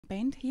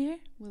band here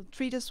will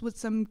treat us with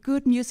some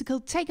good musical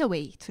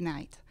takeaway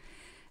tonight.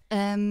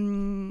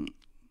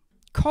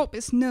 Korb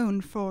is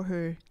known for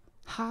her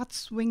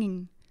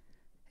heart-swinging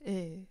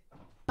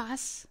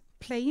bass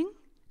playing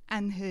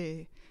and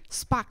her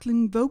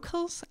sparkling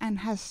vocals, and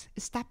has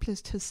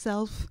established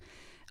herself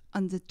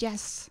on the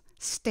jazz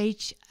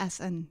stage as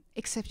an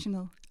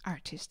exceptional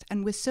artist.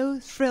 And we're so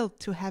thrilled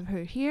to have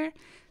her here,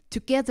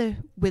 together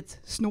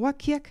with Snorre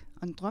Kirke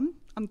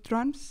on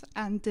drums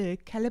and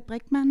Kalle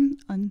Brinkmann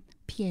on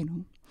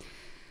piano.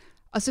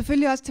 Og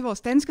selvfølgelig også til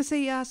vores danske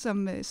seere,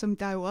 som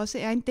der jo også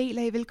er en del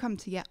af. Velkommen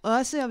til jer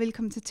også, og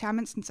velkommen til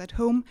Termansens at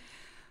Home.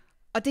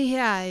 Og det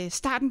her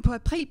starten på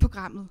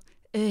aprilprogrammet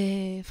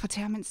fra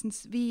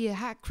Termansens. Vi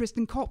har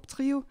Kristin Korb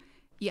Trio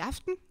i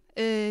aften.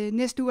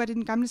 Næste uge er det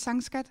Den Gamle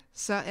Sangskat.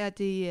 Så er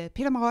det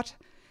Peter Marot,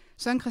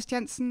 Søren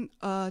Christiansen,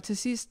 og til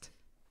sidst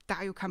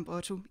Dario Camp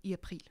Otto i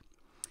april.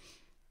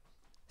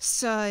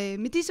 Så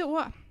med disse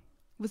ord,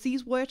 with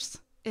these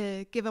words,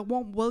 give a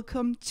warm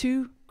welcome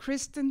to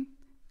Kristin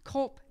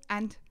Korb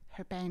and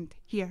her band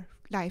here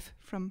live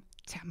from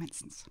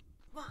Termansens.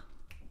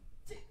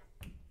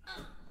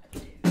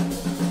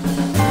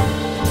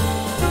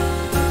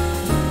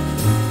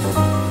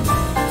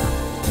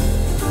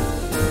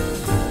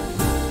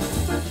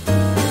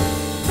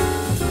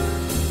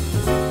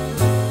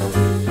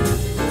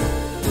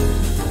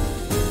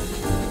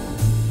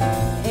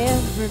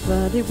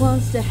 Everybody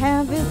wants to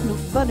have it,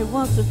 nobody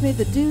wants to pay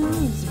the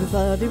dues.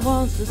 Everybody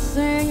wants to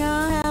sing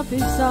a happy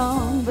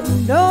song, but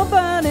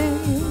nobody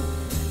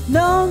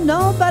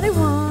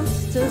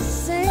wants to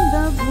sing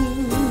the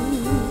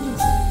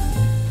blues.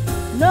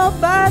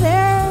 Nobody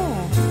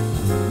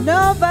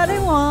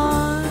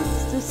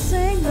wants to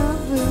sing the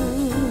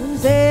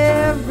blues.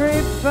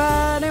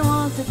 Everybody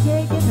wants to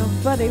take it,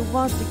 nobody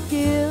wants to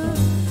give.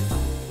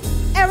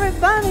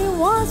 Everybody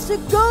wants to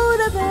go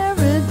to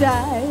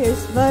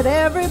paradise, but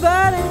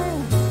everybody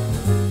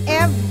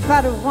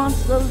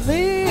wants to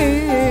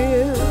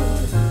live.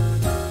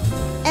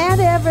 And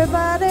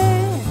everybody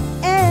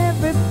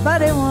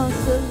wants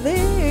to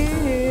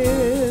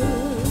live.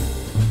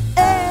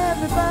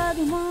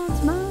 Everybody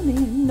wants money,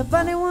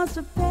 nobody wants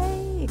to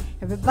pay.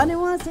 Everybody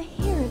wants to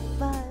hear it,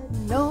 but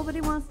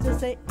nobody wants to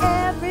say.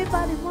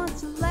 Everybody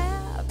wants to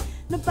laugh,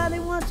 nobody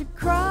wants to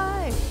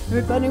cry.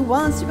 Everybody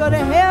wants to go to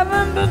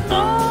heaven, but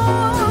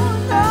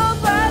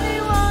nobody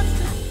wants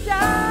to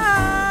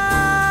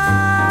die.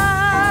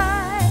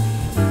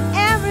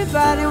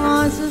 Everybody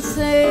wants to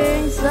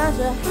sing such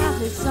a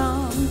happy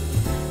song.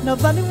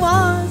 Nobody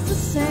wants to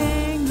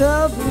sing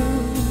the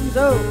blues.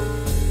 Oh,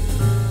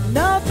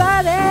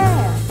 nobody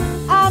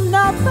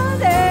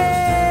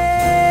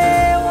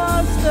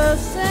wants to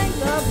sing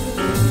the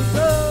blues.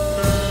 Oh.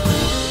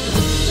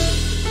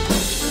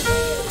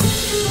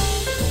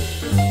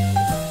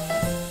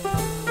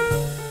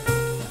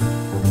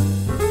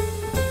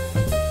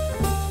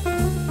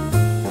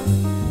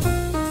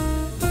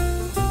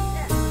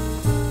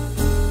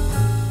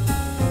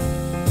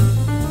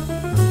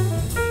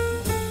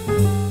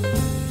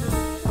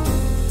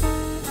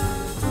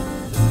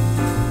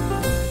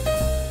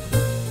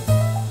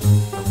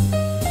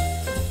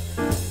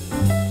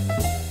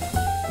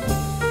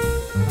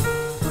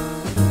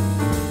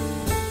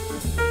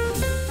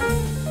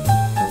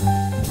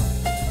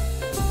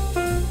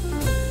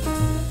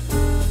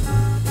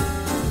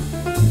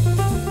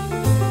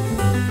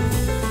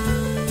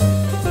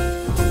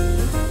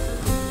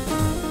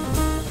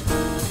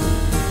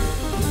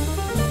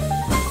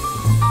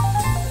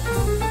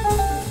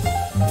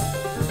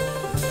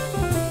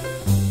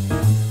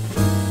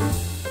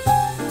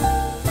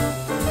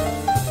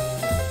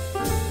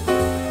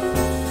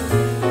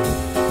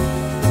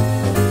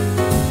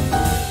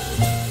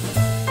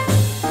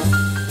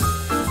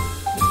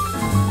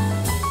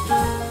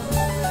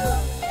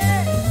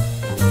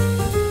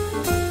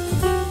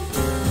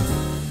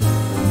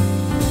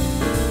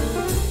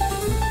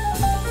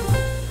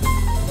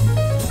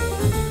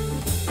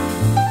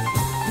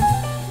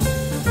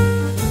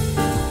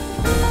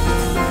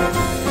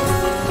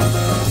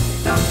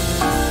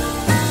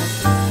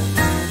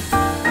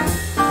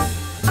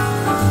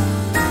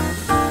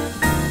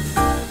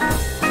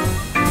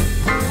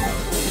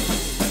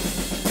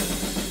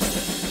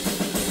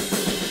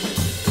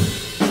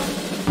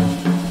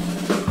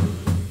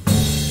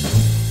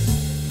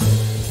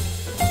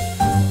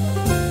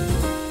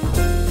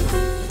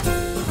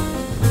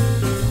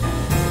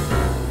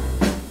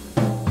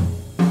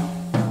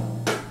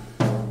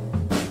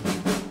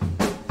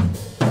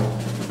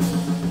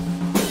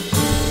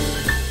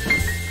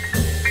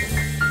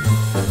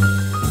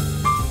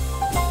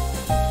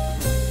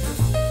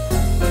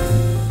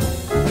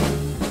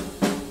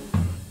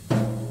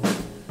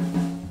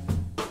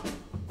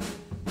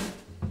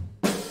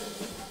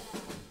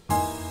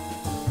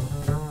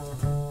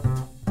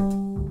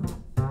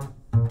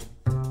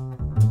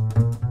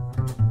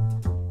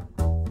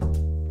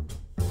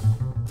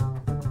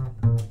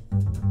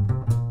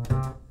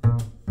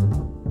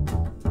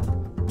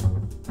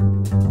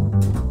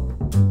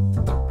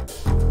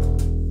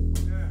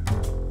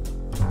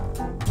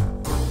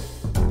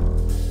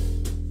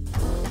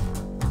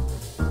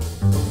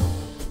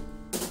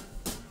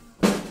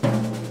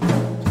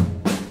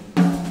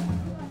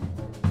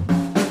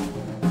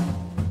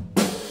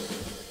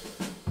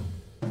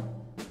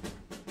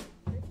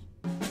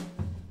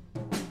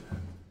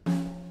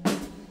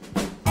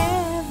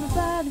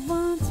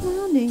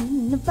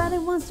 Nobody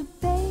wants to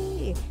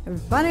pay.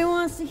 Everybody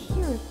wants to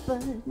hear it,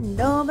 but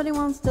nobody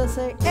wants to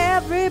say.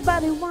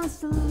 Everybody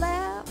wants to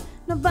laugh.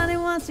 Nobody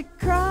wants to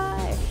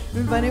cry.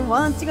 Everybody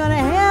wants to go to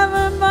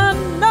heaven, but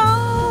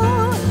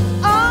no.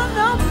 Oh,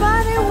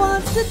 nobody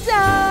wants to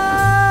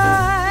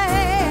die.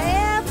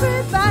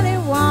 Everybody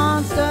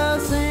wants to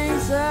sing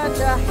such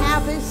a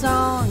happy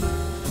song.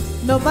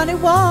 Nobody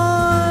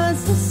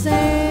wants to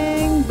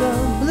sing the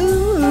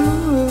blues.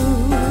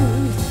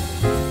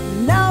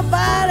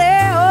 Nobody,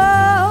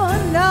 oh,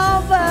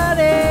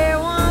 nobody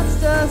wants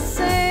to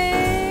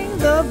sing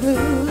the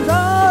blues.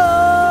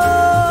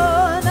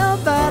 Oh,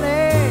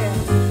 nobody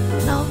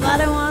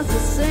wants to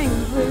sing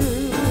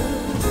blues.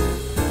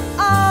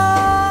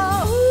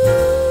 Oh,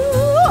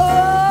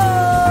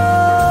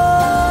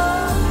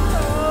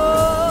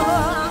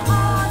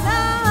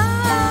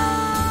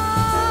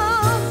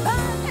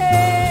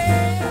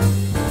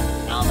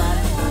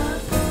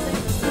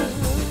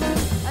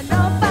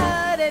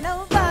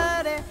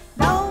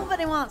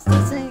 nobody wants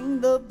to sing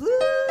the blues.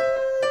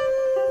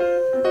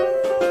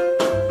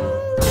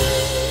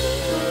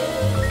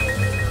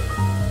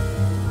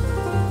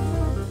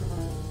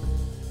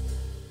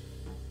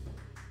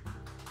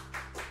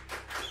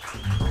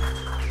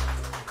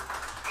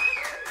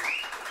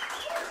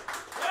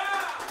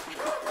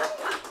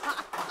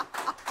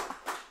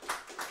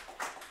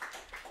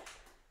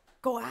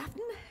 Good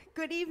afternoon,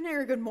 good evening,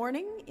 or good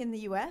morning in the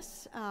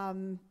U.S.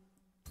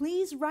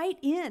 Please write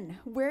in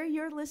where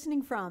you're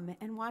listening from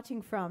and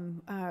watching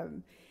from.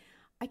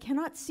 I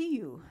cannot see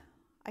you.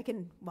 I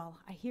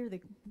hear the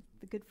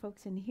good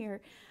folks in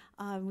here.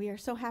 We are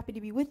so happy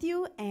to be with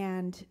you,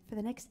 and for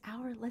the next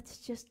hour, let's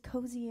just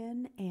cozy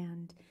in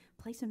and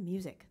play some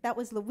music. That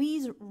was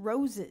Louise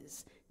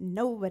Rose's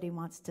Nobody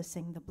Wants to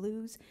Sing the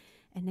Blues,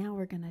 and now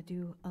we're gonna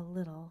do a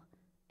little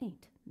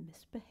Ain't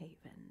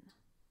Misbehavin'.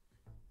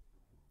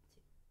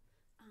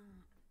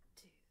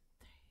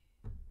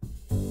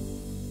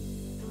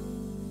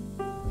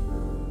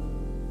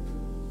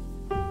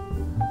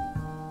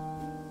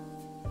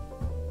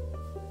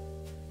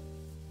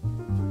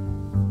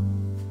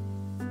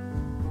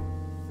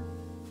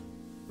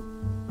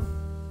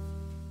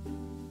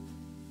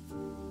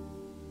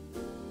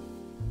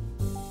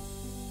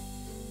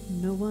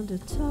 No one to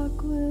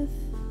talk with,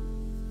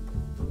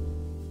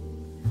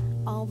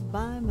 all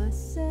by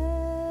myself.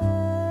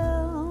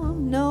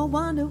 No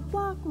one to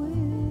walk with.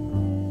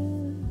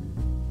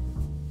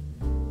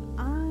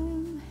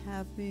 I'm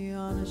happy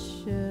on a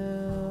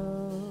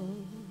shelf.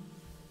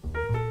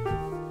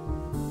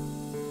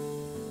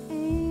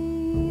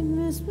 Ain't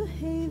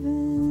misbehaving.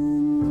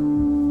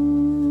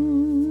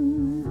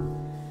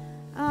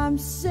 I'm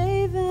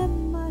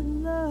saving my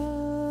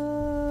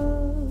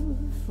love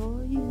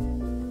for you.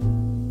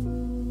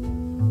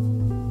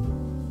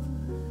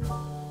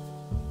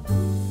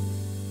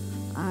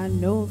 I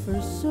know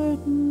for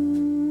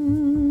certain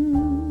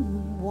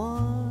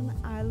one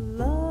I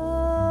love.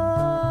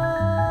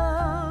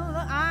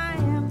 I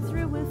am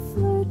through with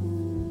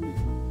flirting.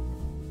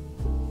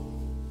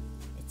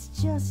 It's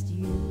just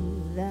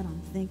you that I'm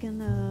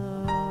thinking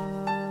of.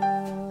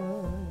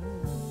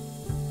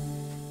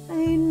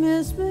 Ain't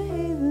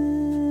misbehaving.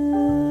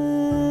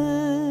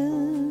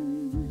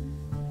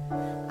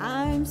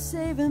 I'm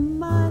saving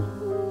my love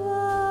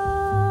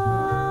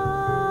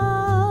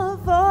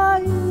for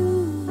you.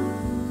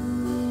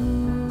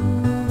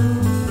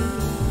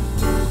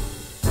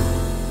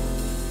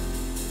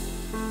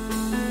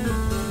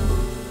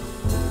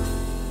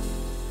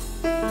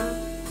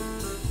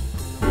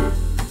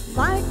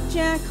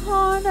 Jack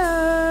Horner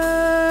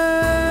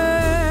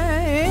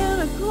in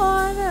a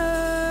corner.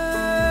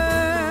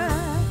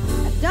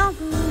 I don't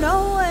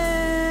know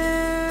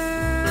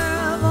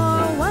where,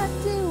 or what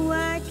do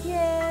I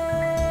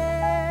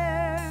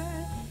care?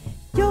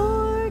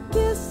 Your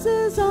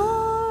kisses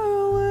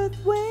are worth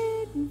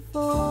waiting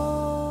for.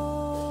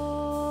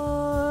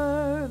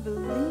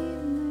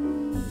 Believe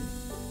me,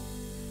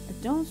 I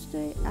don't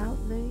stay out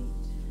late.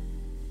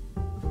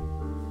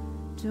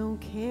 Don't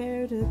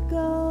care to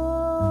go.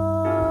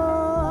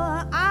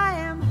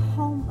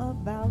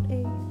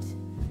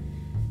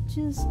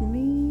 Just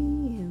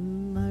me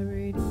and my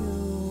radio.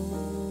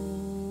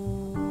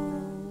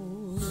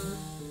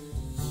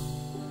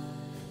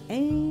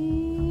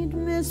 Ain't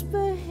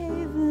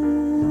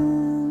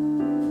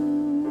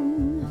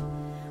misbehaving.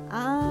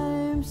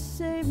 I'm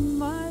saving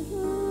my love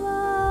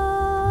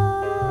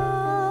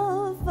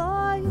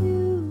for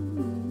you.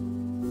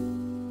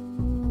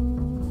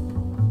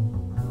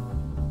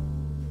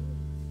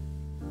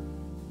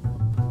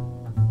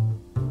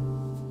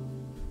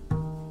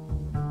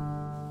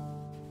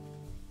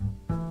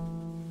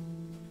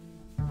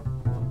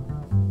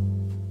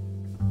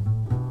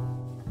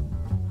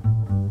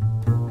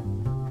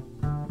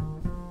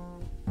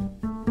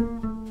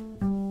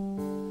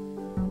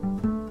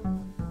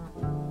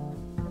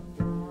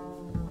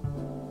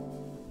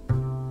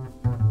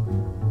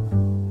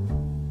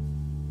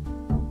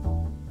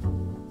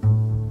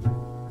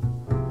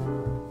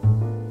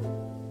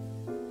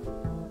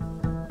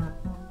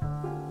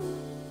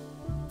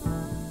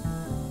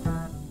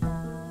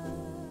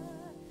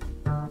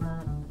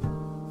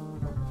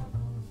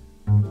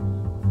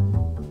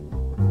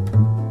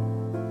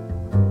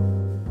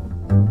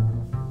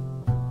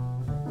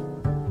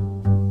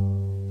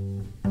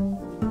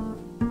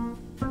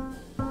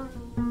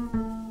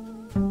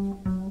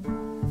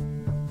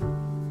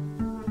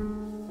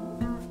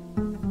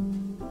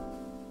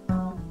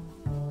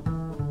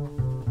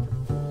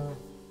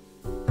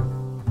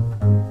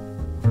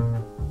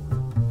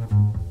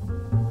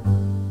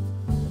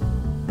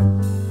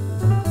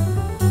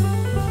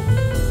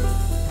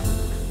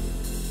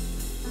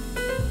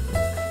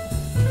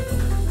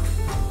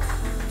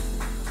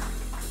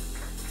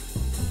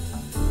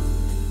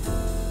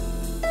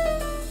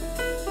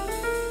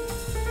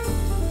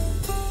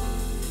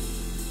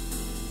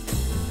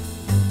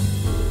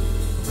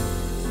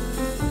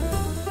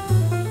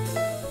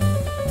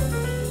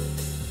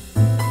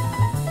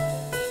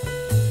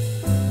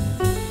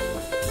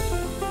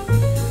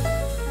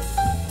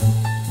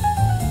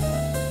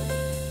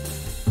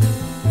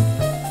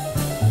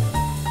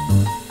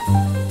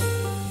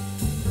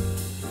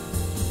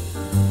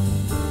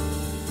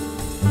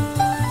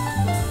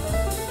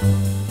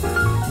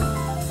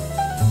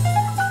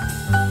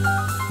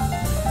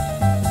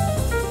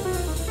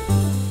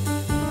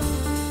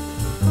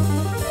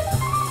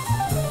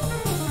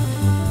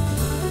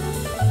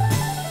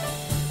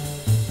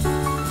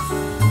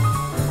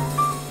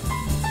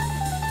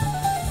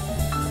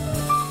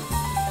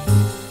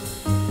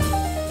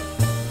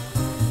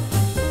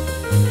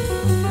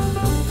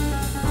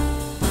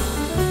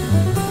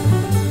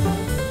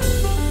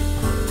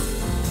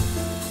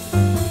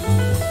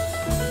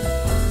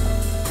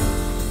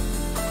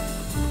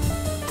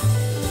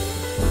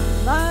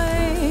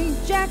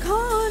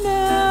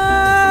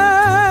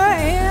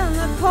 in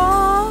the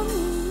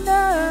corner,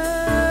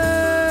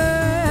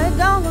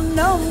 don't go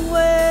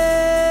nowhere.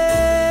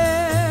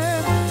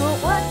 But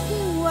what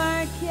do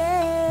I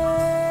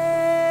care?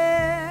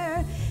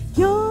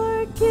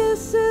 Your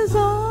kisses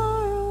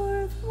are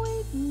worth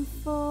waiting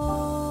for.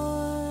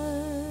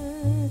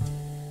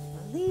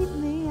 Believe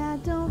me, I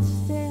don't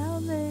stay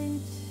out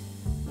late.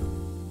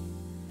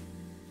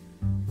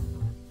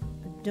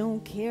 I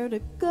don't care to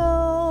go.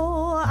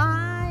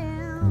 I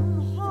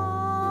am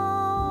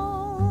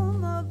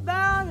home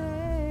about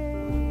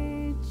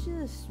 8,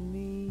 just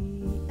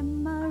me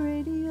and my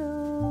radio.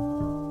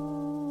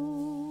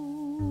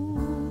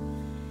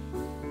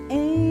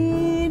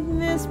 Ain't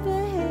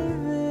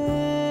misbehaving.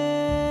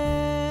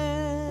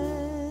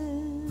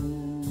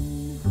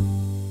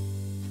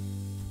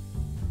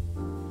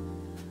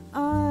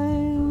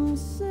 I'm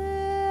saving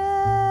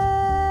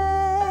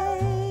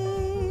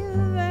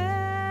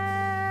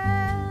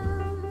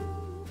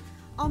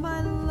all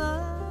my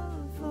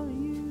love for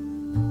you.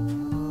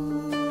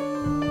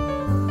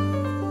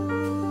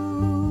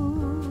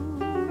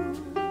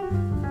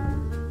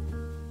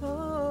 Oh,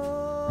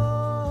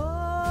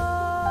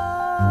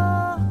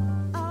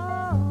 oh, oh.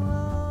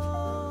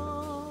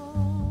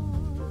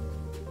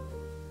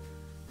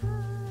 I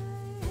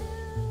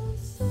am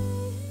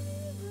saving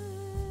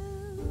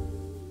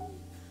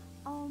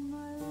all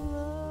my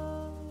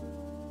love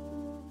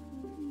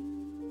for you.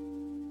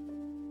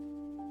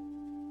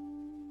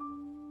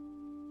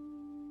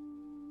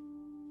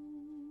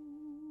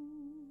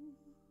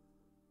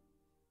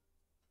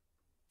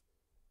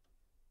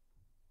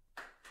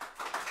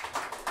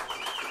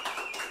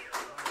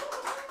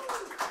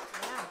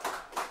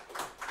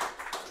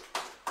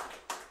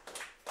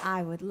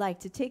 I would like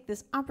to take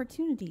this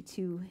opportunity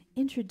to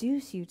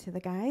introduce you to the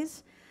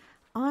guys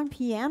on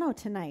piano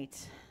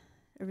tonight.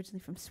 Originally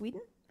from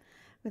Sweden,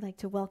 we'd like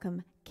to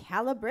welcome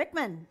Kalle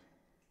Brinkmann.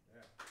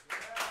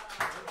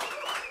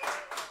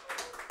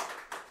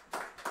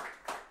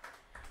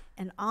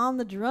 And on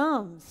the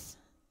drums,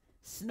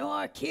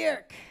 Snorre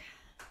Kirke.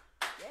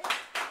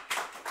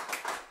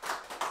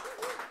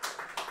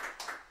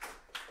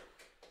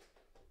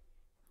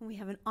 We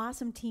have an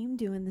awesome team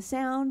doing the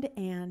sound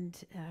and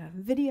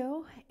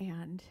video,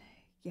 and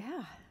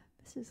yeah,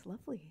 this is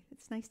lovely.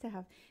 It's nice to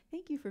have.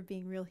 Thank you for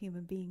being real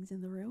human beings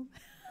in the room.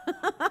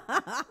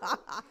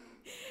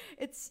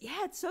 It's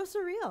so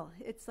surreal.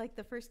 It's like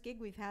the first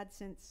gig we've had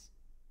since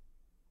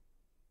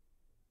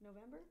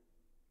November,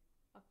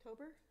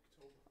 October.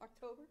 Without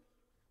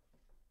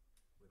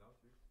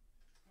you.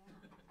 Yeah.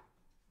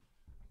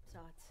 So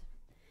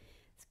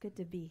it's good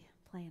to be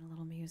playing a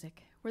little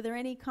music. Were there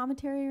any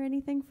commentary or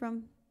anything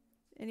from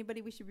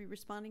anybody we should be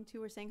responding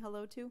to or saying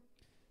hello to?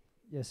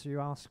 Yes, you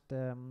asked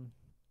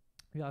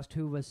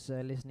who was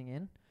listening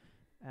in,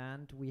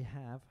 and we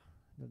have.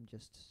 I'm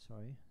just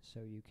sorry,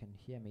 so you can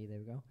hear me. There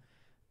we go.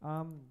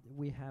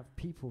 We have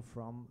people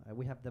from.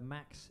 We have the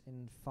Max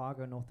in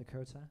Fargo, North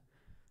Dakota.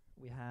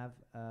 We have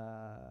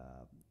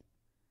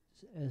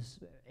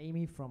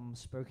Amy from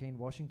Spokane,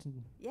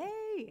 Washington.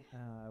 Yay!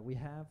 We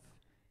have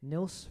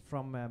Nils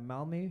from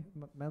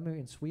Malmö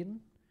in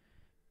Sweden,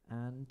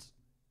 and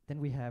then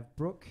we have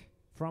Brooke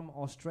from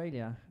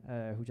Australia,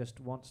 who just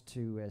wants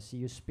to see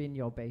you spin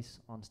your bass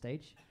on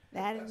stage.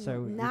 That is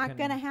So you not can-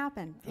 going to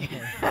happen.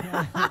 Okay.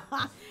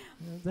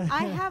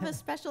 I have a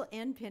special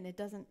end pin.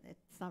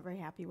 It's not very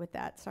happy with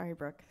that. Sorry,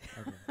 Brooke.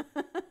 Okay.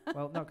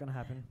 Well, not gonna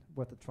happen.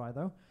 Worth a try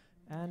though.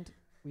 And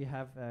we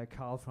have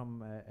Carl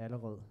from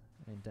Allerød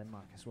in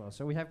Denmark as well.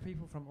 So we have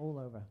people from all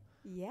over.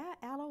 Yeah,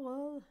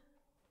 Allerød.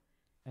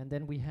 And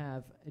then we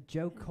have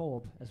Joe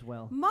Korb as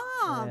well. Mom!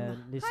 Hi,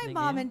 listening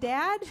Mom in, and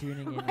Dad.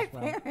 tuning in My as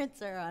well.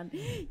 parents are on.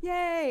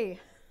 Yay!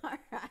 All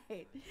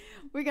right.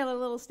 We got a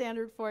little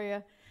standard for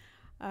you.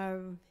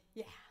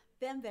 Yeah,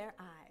 them their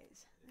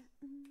eyes.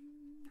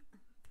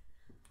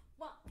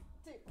 1,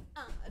 2,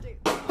 2.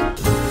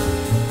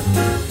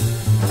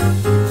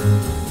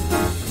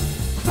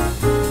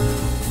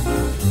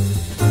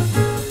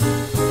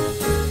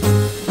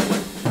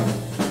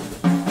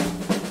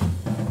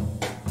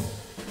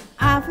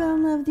 I fell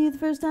in love with you the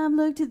first time,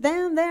 looked at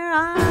them their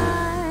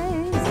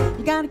eyes.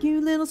 You got a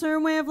cute little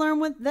certain way of flirting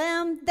with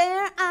them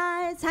their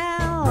eyes.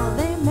 How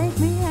they make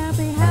me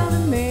happy, how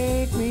they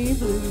make me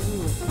blue.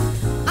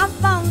 I'm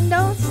falling,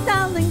 don't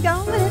stop, and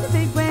going in a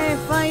big way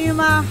for you.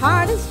 My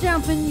heart is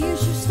jumping, you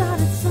sure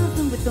started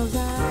something with those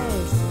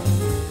eyes.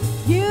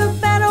 You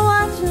better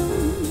watch them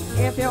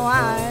if you're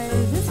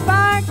wise. They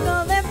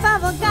sparkle, they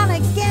bubble, gonna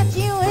get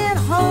you in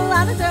a whole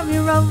lot of trouble.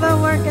 You're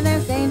overworking,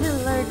 there's danger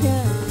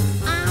lurking.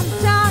 I'm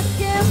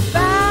talking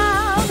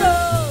about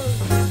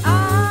those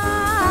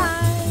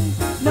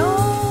eyes. No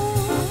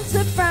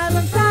surprise,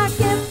 I'm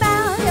talking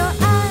about your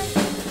eyes.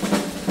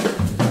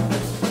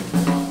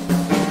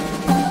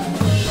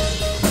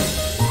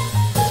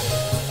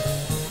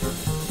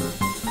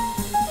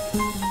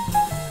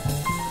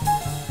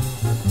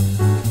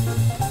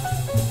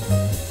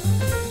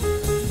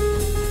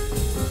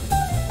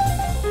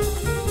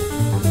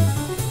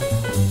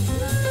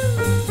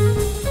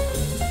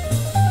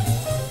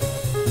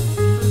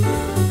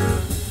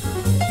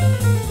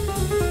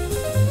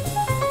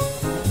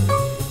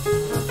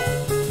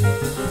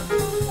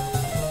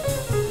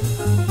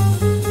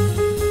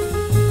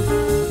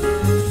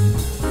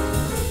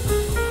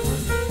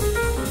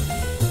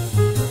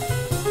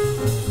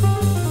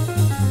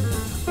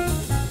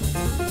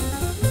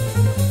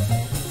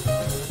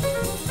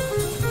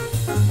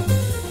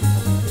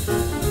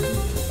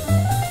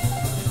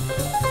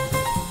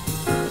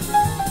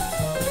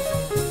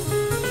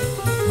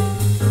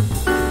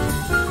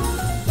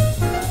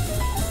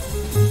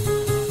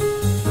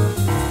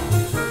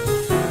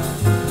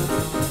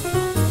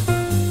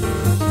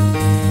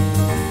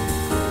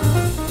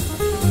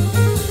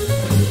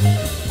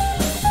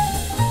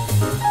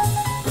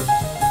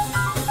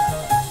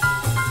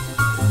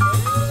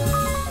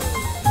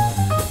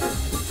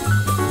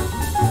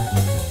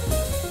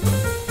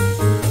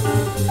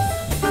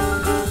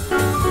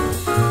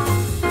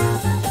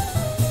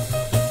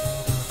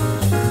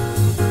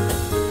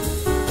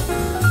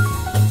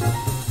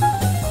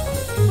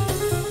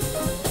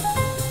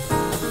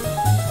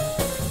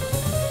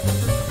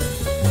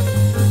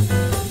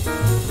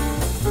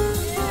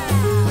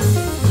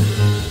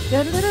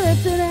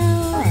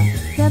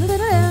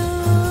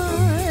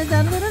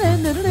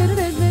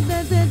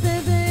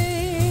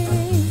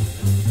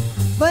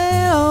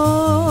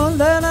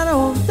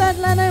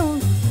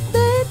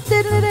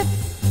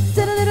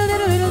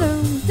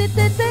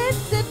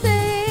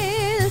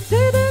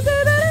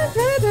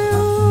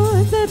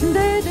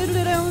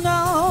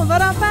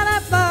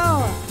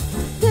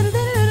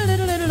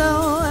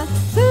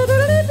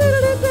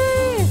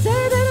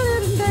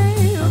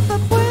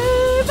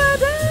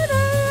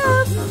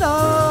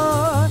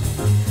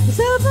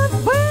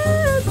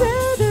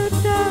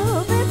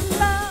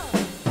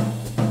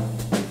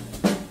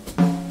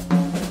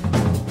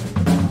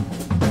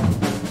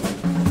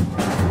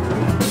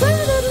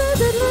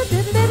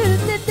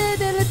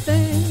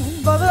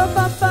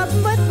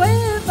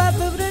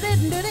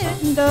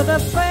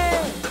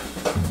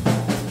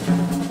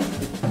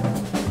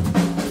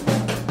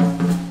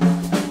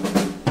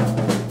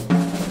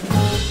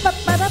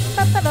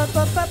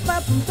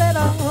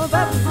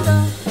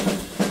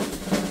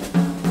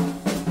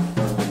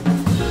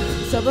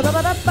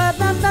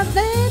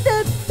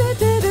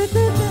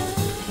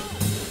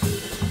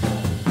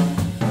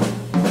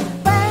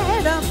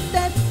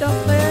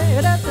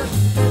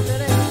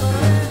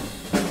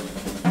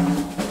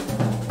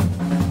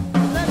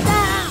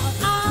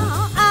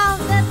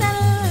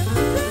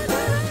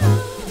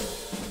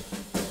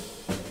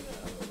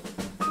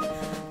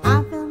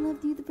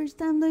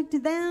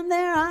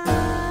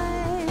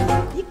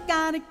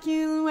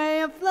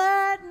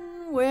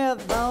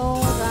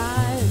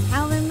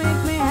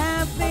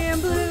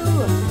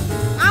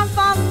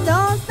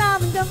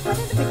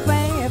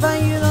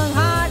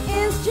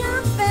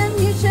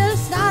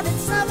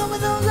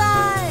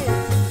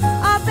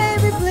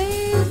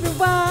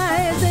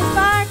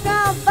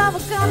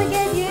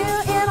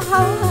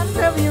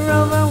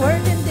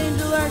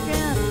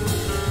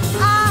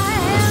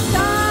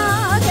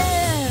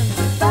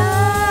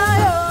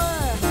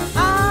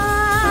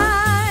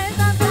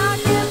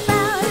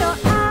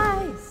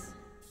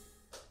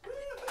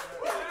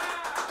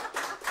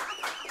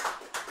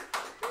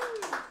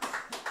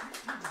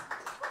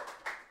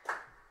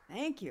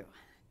 Thank you.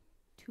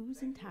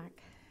 Tusind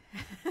tak.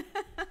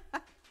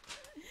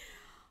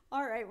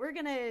 All right, we're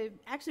gonna,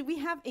 actually we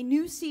have a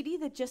new CD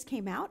that just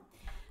came out.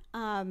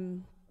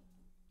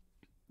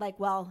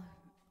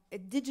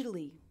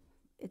 Digitally,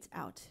 it's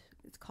out.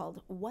 It's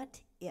called What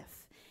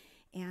If?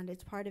 And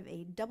it's part of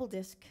a double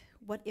disc,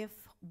 What If,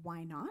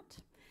 Why Not?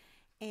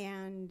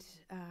 And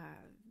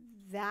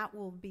that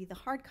will be, the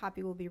hard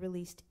copy will be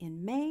released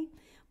in May,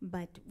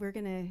 but we're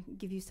gonna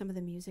give you some of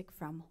the music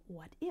from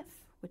What If,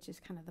 which is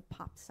kind of the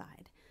pop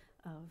side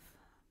of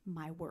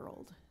my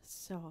world.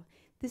 So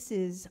this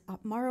is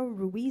Mauro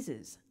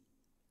Ruiz's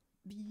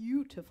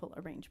beautiful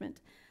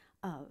arrangement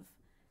of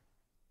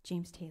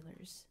James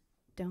Taylor's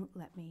Don't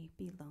Let Me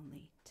Be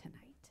Lonely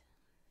Tonight.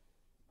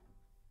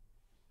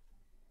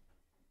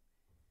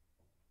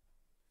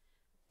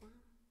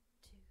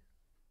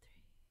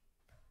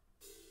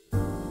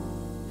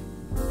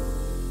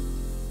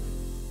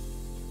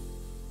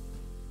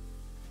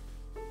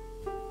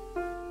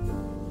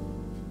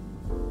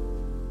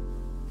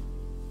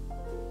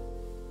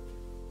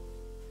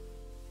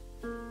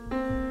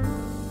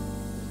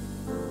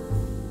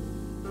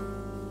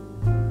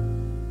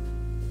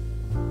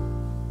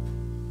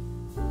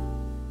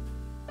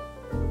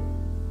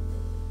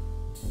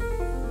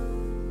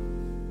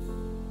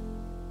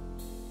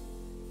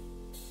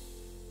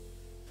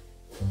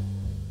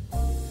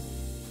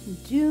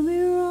 Do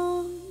me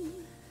wrong,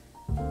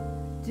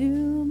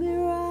 do me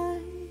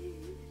right.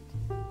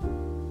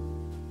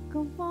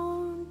 Go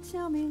on,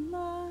 tell me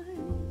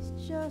lies,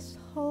 just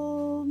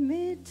hold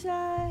me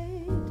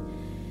tight.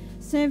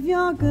 Save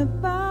your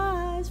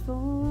goodbyes for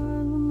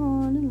the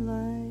morning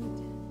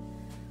light,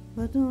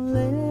 but don't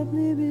let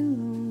me be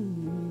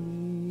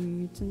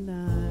lonely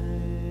tonight.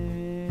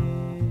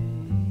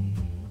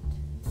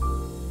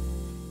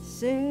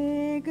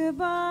 Say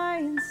goodbye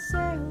and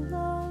say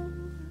hello.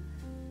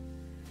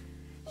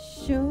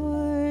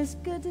 Sure, it's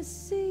good to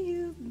see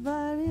you,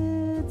 but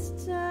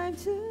it's time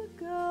to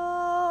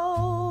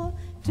go.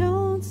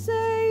 Don't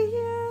say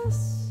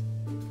yes,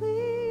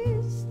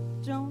 please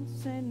don't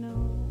say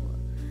no.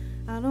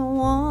 I don't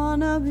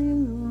wanna be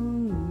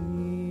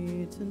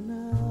lonely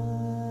tonight.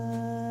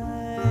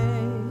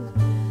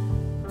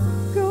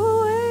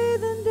 Go away,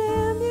 then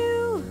damn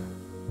you.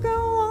 Go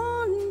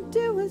on,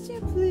 do as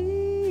you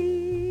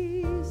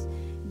please.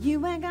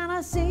 You ain't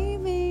gonna see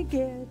me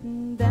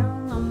getting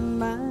down on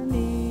my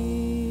knees.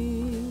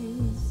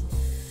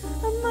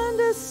 I'm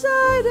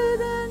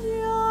undecided and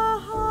your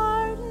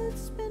heart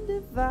it's been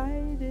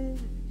divided.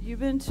 You've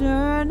been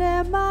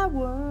turning my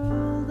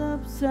world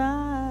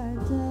upside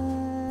down.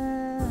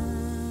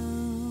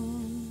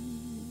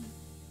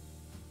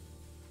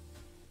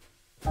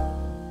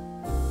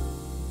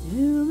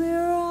 Do me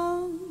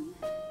wrong,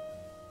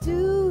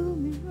 do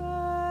me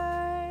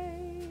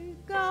right.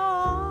 Go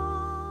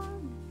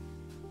on,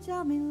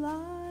 tell me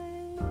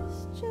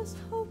lies, just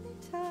hold me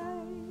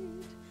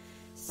tight.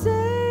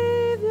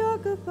 Save your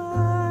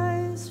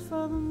goodbyes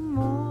for the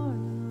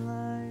morning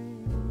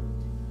light.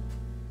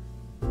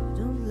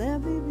 Don't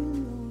let me be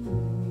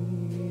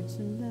lonely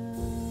tonight.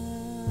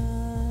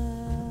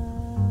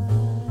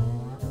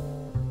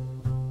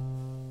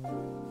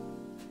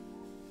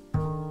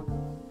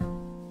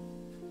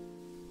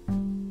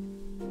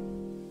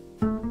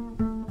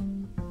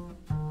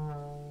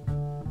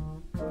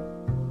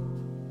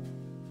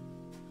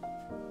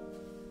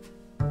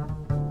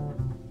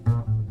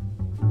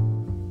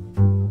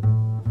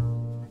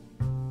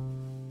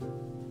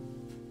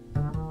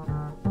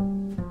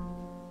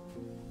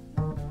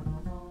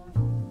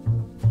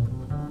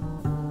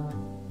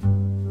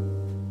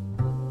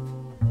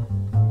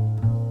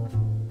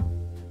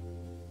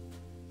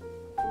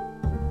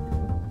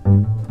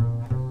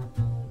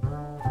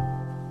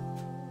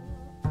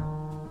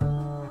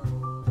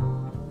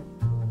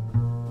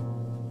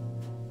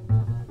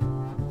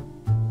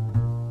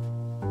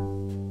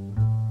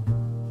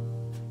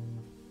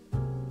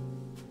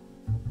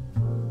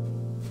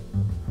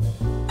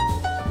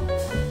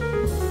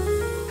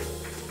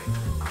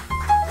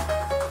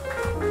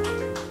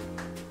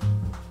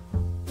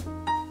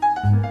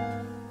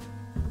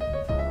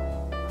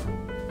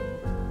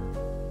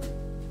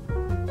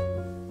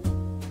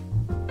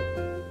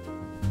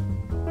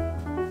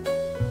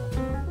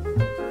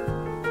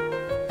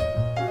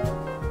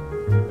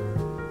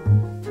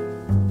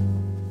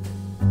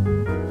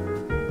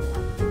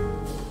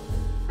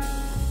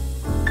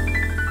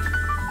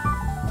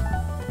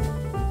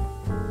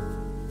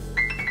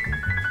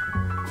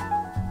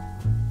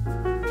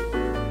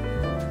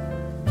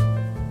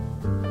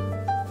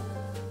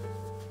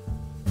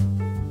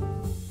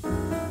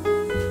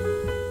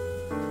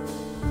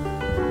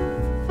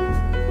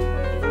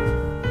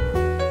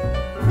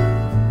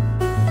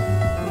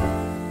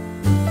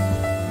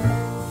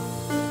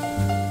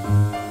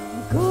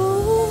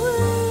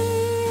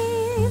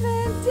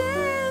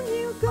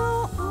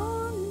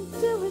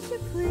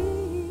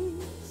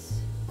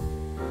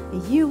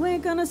 You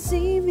ain't gonna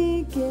see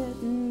me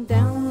getting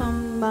down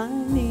on my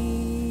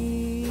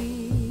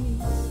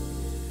knees.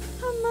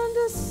 I'm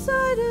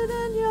undecided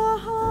and your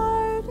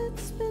heart,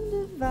 it's been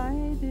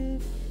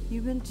divided.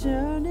 You've been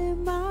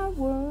turning my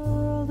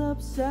world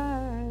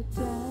upside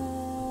down.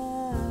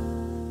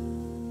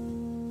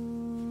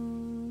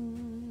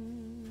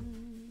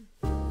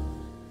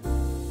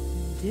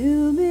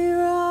 Do me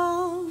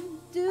wrong,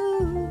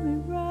 do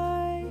me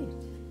right.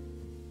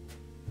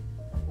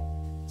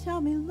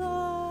 Tell me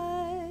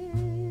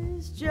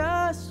lies,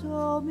 just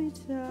hold me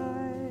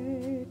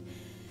tight.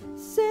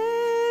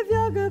 Save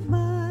your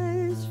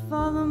goodbyes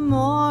for the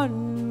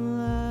morning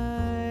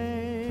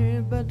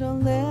light, but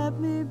don't let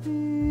me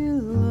be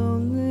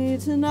lonely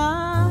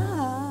tonight.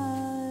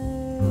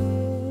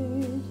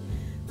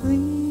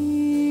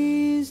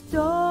 Please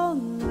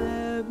don't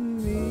let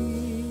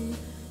me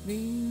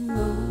be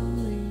lonely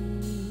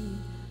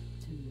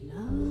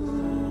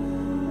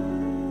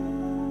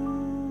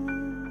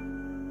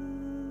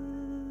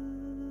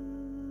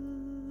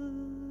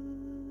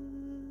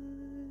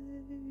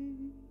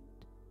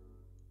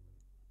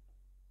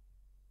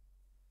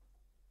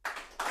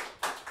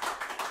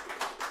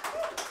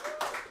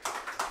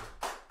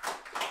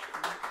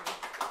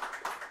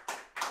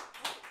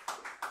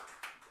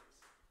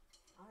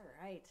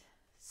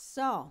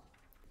Så,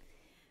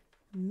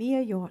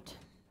 Mia Hjort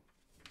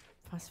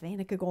fra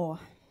Svanekegård.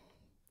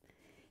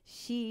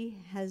 She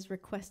has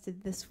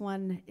requested this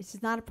one.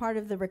 It's not a part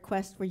of the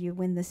request where you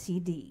win the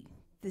CD.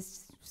 This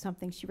is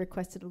something she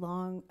requested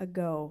long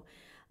ago.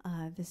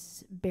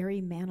 This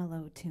Barry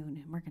Manilow tune,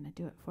 and we're going to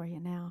do it for you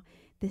now.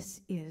 This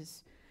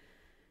is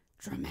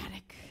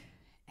dramatic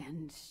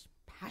and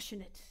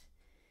passionate.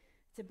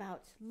 It's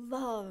about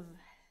love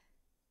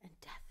and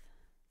death.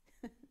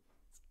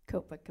 It's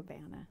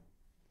Copacabana.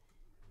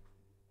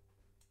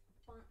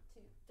 1,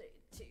 2, 3,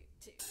 2,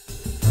 2.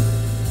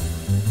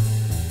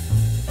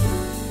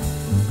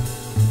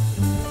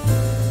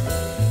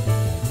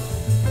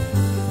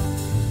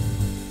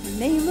 Her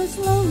name was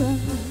Lola.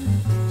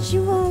 She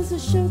was a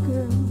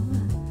showgirl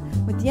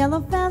with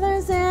yellow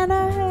feathers in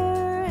her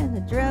hair and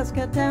a dress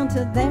cut down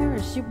to there.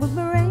 She would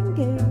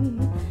merengue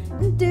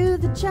and do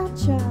the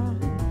cha-cha.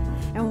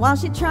 And while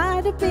she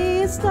tried to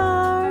be a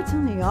star,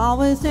 Tony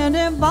always turned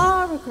and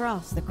bar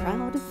across the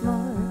crowded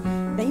floor.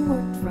 They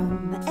worked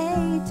from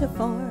 8 to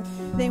 4.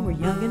 They were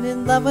young and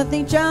in love with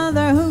each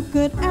other. Who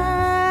could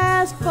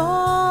ask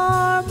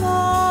for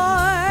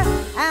more?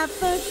 At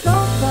the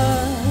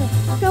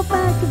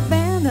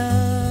Copacabana,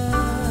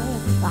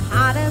 the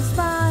hottest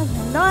spot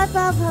north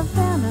of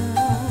Havana.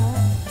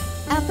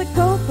 At the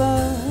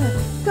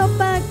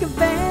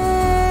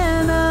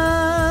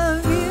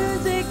Copacabana,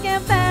 music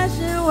and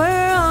fashion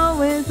were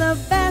always a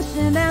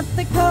fashion. At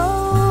the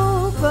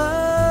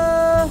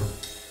Copa,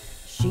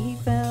 she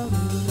fell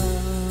in love.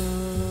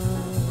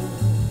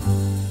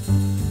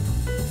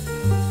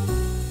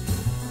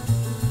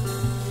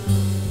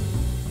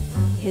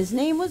 His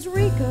name was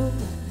Rico.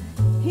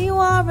 He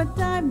wore a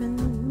diamond.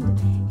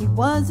 He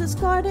was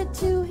escorted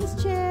to his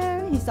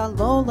chair. He saw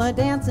Lola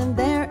dancing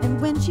there, and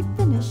when she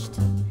finished,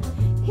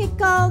 he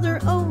called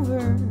her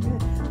over.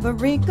 But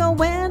Rico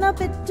went a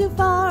bit too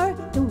far.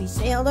 So he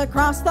sailed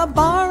across the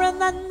bar, and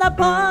then the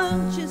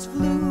punches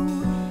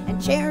flew,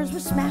 and chairs were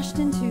smashed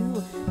in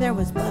two. There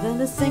was blood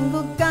and a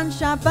single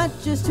gunshot, but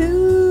just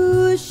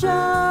who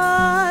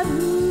shot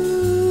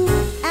who?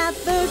 At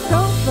the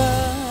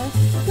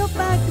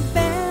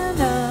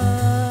Copacabana,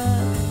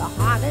 the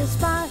hottest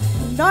spot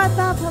north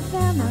of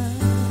Havana.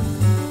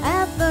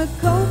 At the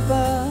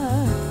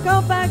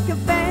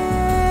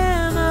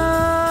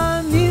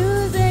Copacabana,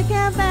 music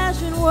and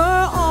fashion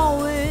were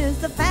always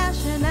the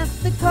fashion. At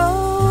the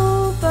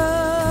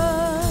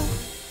Copa,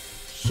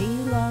 she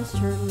lost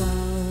her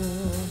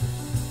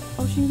love.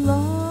 Oh, she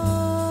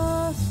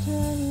lost her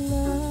love.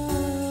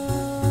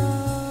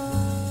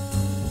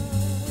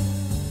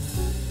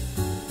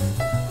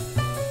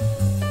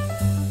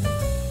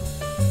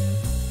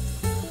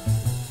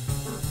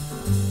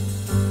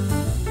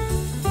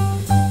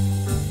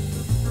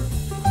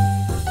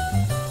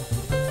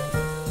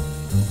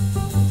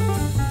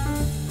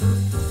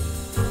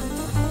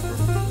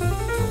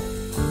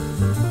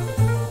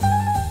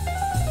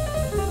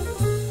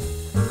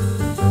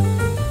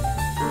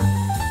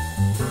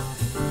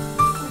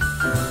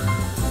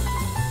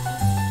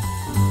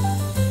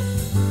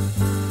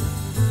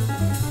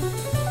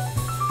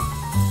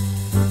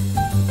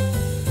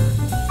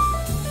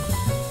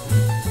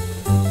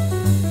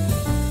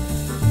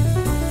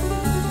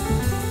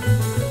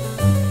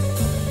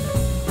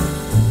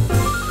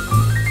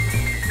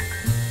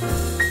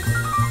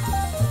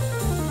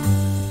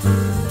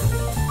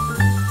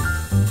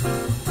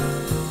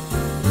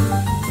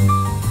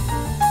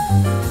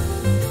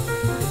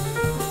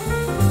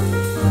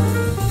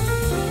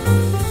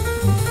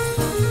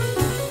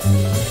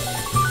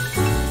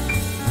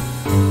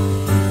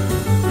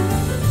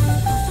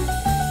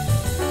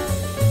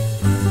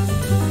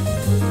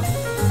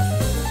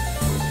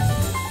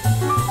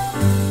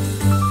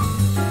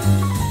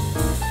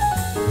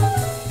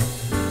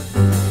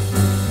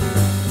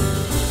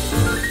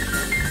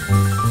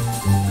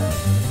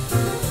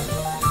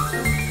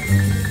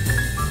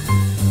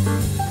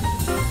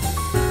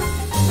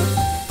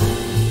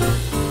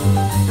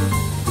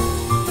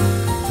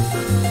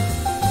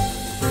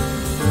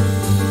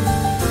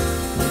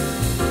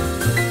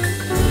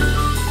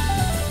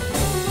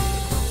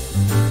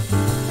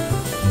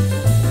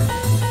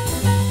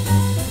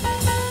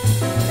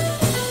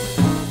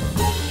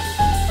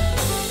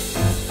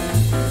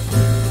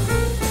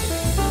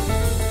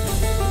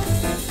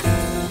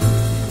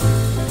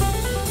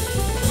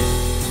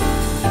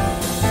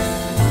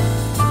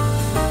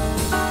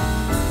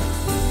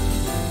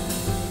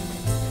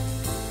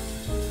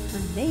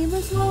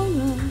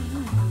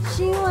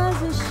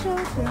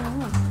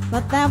 girl.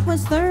 But that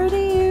was 30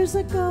 years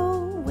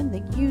ago when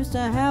they used to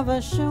have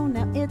a show.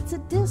 Now it's a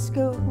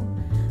disco,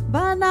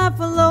 but not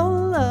for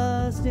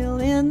Lola. Still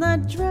in the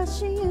dress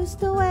she used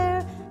to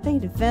wear,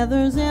 faded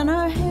feathers in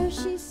her hair.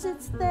 She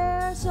sits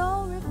there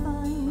so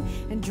refined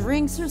and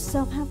drinks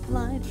herself half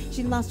blind.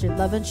 She lost her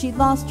love and she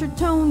lost her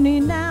Tony.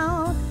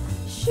 Now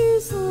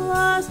she's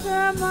lost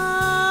her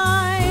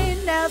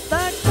mind at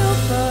the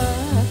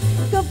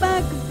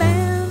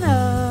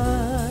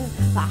Copacabana,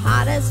 the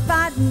hottest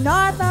spot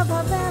north of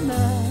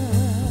Havana.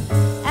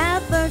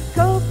 At the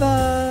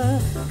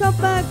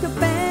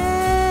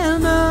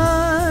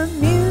Copacabana,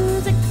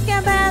 music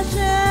and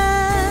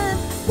passion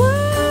were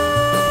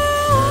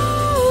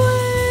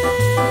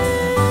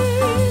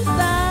always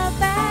the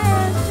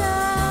passion.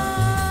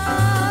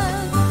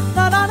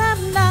 Da da da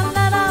da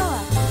da da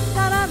da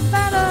da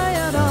da da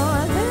da.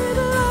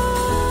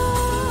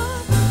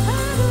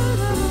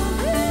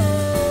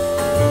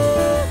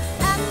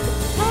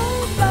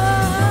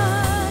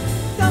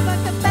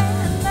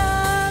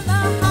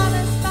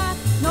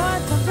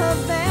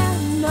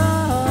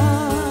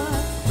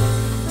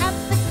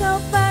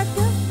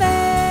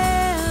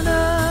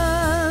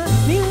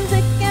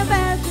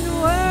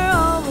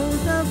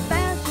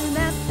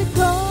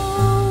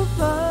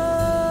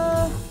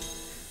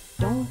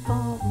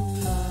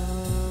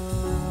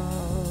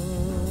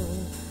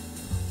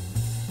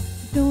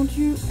 Don't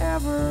you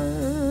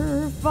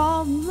ever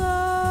fall in love.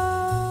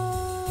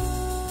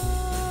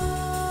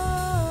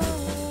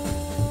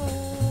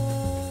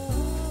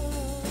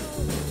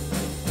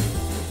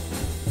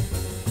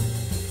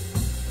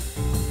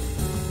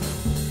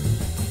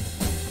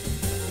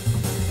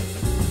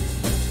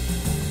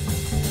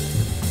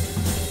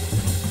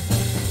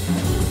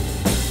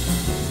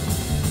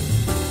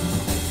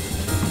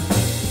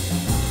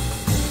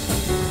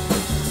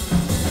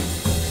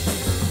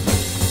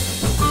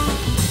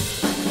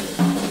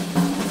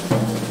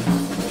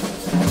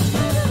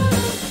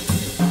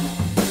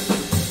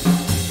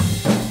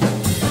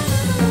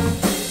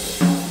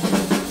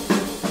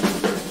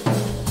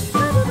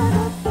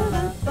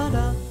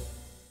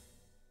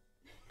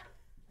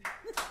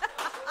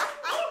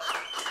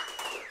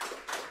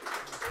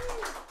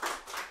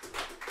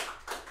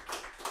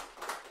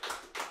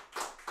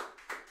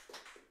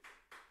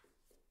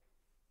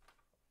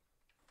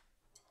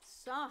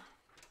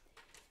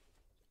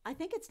 I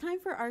think it's time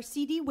for our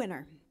CD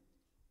winner.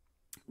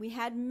 We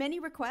had many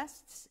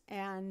requests,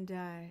 and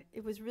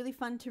it was really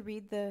fun to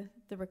read the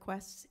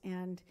requests,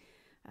 and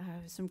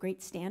some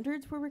great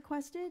standards were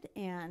requested,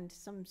 and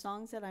some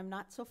songs that I'm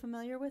not so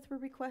familiar with were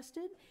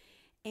requested,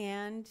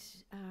 and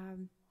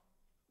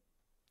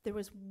there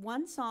was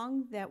one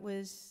song that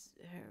was,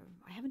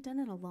 I haven't done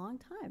in a long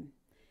time,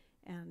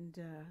 and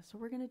so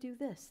we're going to do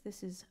this.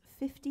 This is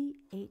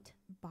 58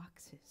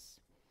 Boxes.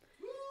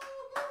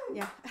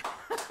 Yeah.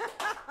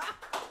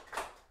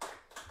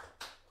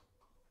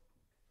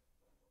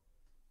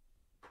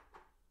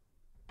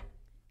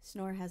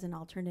 Snorre has an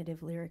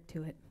alternative lyric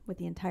to it with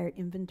the entire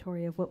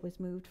inventory of what was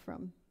moved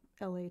from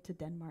LA to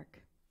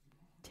Denmark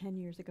 10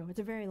 years ago. It's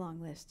a very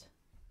long list.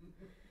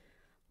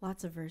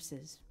 Lots of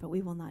verses, but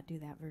we will not do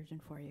that version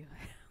for you.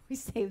 We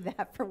save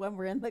that for when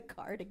we're in the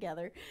car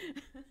together.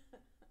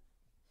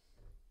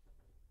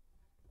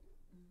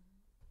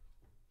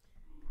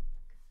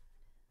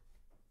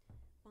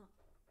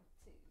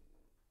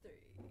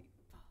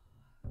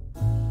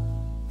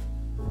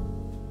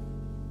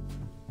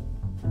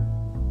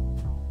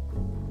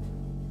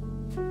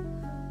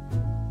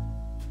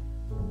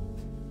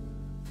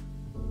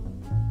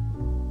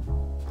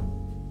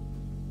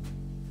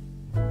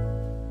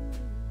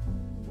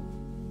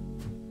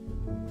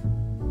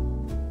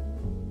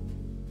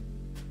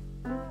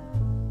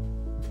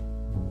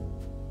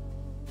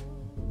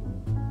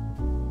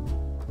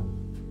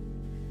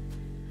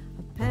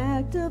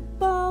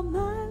 Up all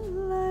my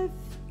life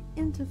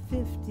into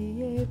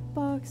 58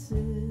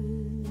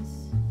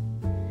 boxes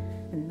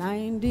and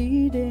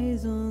 90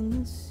 days on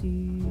the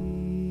sea.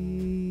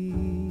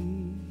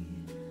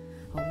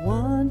 I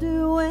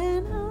wonder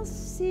when I'll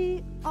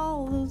see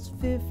all those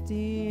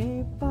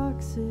 58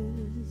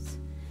 boxes.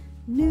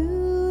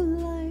 New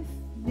life,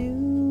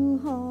 new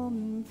home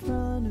in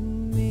front of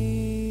me.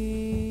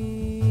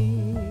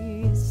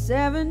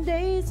 7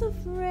 days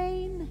of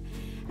rain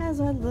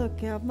as I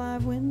look out my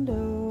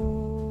window.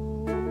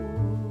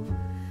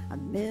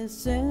 I'm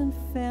missing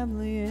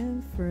family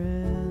and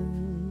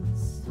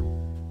friends.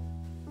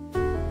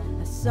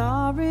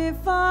 Sorry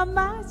for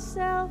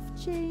myself,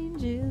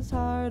 change is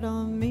hard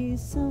on me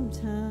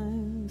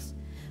sometimes,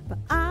 but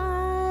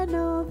I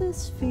know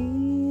this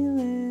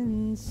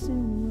feeling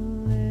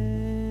soon will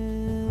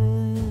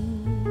end.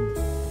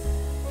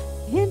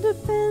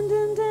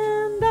 Independent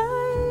and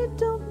I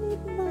don't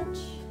need much,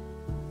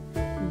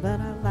 but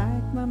I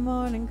like my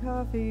morning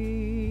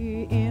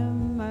coffee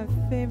in my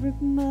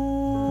favorite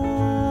mug.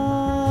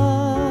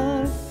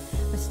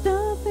 My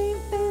stuff ain't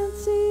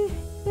fancy,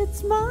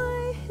 it's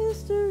my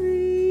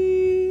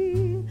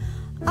history.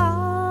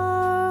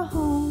 Our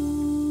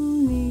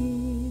home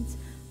needs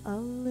a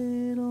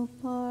little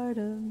part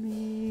of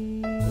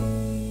me.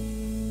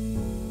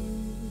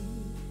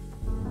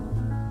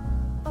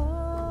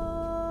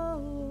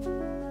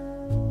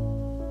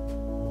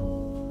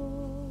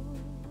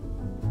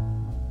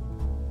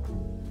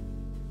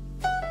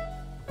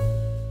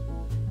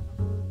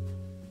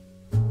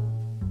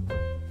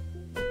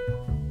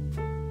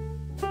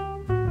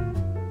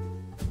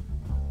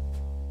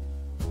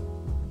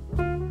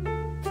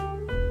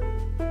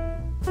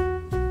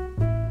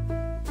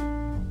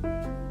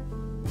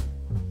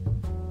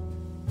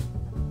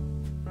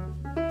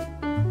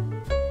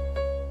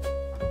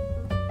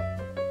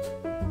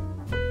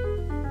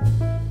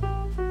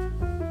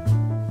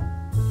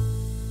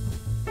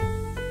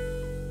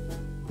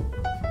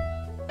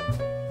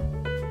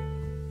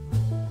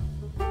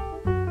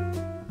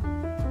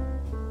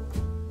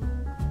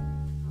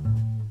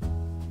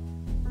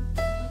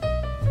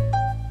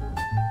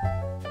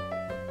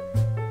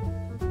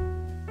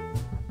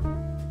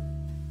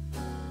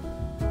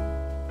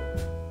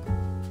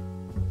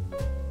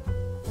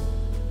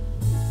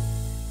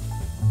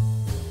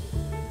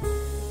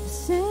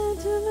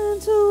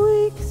 too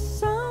weak,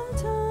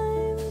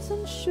 sometimes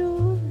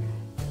unsure.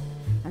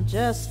 I'm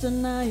just a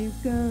naive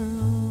girl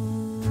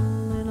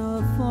in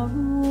a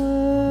foreign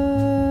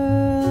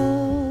world,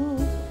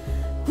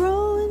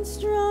 growing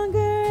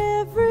stronger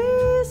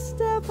every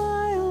step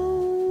I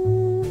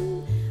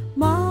own.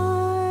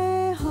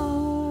 My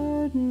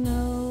heart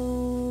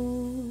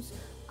knows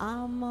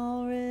I'm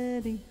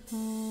already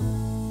home.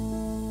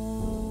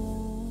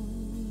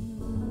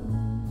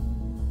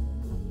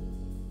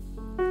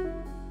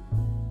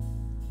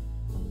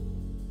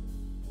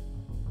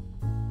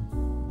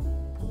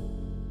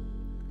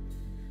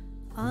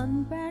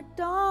 Unpacked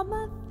all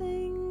my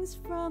things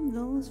from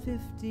those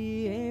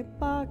 58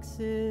 boxes,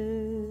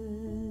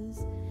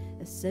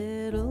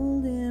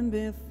 settled in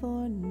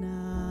before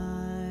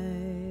night.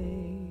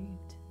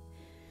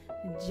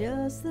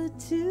 Just the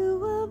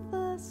two of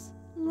us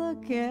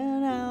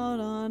looking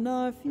out on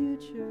our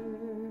future.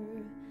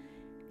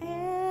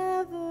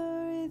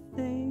 Everything's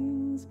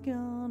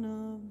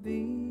gonna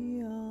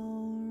be alright.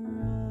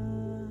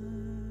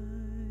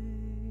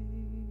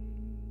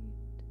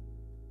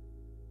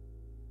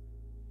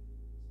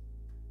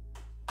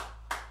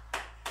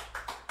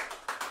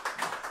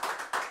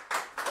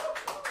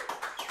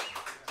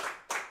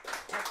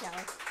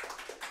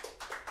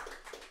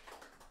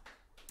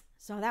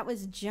 So that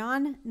was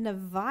John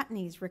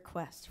Novotny's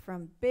request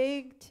from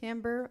Big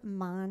Timber,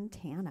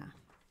 Montana.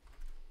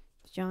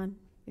 John,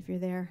 if you're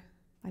there,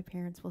 my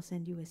parents will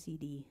send you a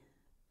CD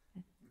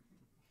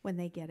when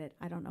they get it.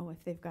 I don't know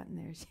if they've gotten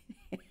theirs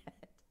yet,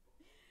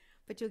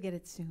 but you'll get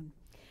it soon.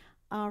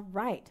 All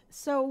right.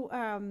 So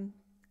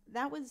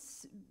that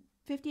was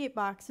 58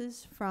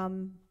 boxes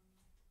from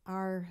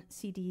our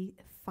CD,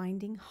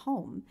 Finding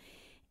Home.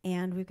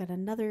 And we've got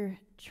another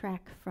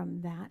track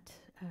from that,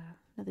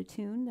 another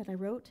tune that I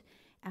wrote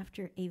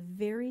after a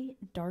very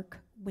dark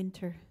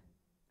winter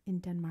in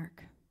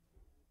Denmark.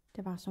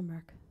 Det var så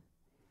mørk.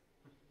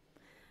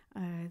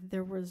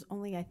 There was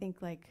only, I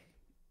think, like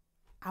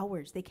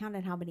hours. They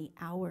counted how many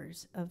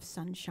hours of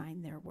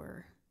sunshine there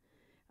were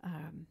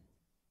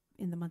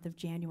in the month of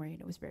January,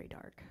 and it was very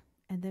dark.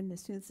 And then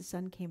as soon as the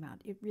sun came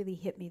out, it really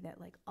hit me that,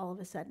 like, all of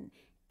a sudden,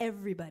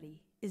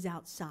 everybody is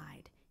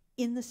outside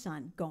in the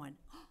sun going,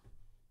 oh,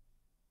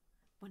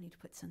 wanting to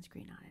put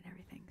sunscreen on and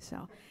everything.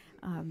 So,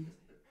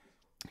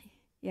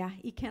 yeah,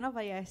 I kender,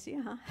 hvad jeg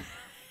siger, huh?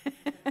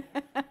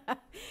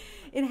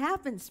 It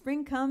happens.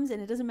 Spring comes,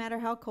 and it doesn't matter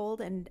how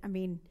cold. And, I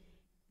mean,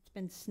 it's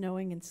been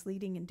snowing and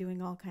sleeting and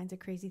doing all kinds of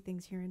crazy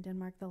things here in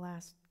Denmark the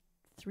last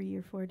 3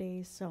 or 4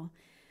 days. So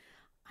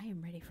I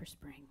am ready for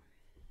spring.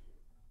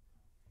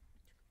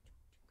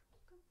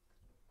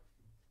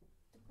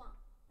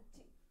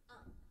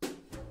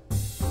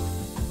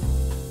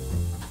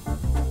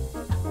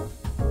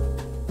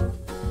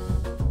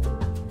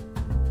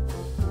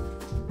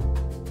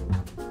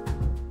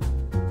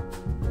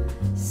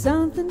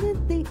 Something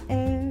in the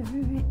air,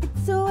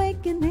 it's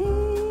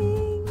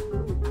awakening,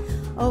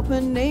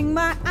 opening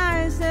my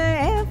eyes to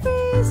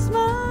every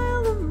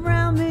smile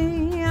around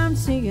me. I'm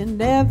seeing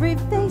every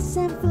face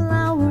and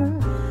flower,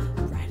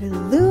 bright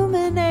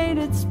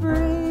illuminated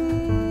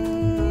spring.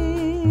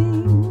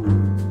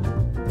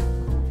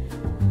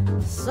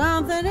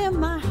 Something in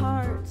my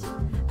heart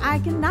I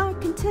cannot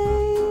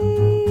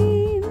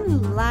contain,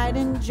 light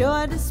and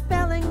joy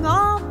dispelling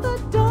all the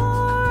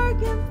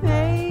dark and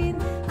pain.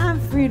 I'm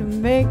free to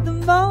make the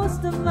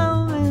most of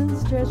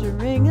moments,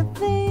 treasuring a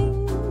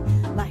thing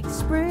like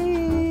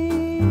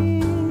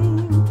spring.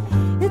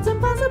 It's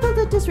impossible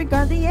to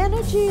disregard the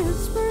energy of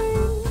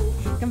spring,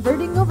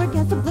 converting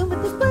overcast to bloom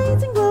with this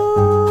blazing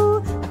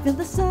glow. I feel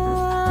the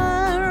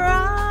sunrise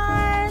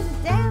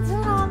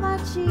dancing on my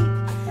cheek.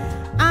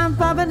 I'm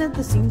popping at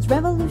the seams,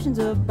 revolutions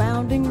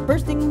abounding,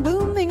 bursting,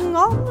 booming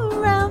all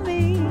around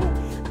me.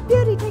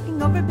 Beauty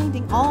taking over,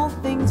 painting all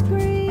things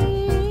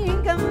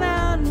green. Come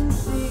out and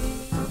see.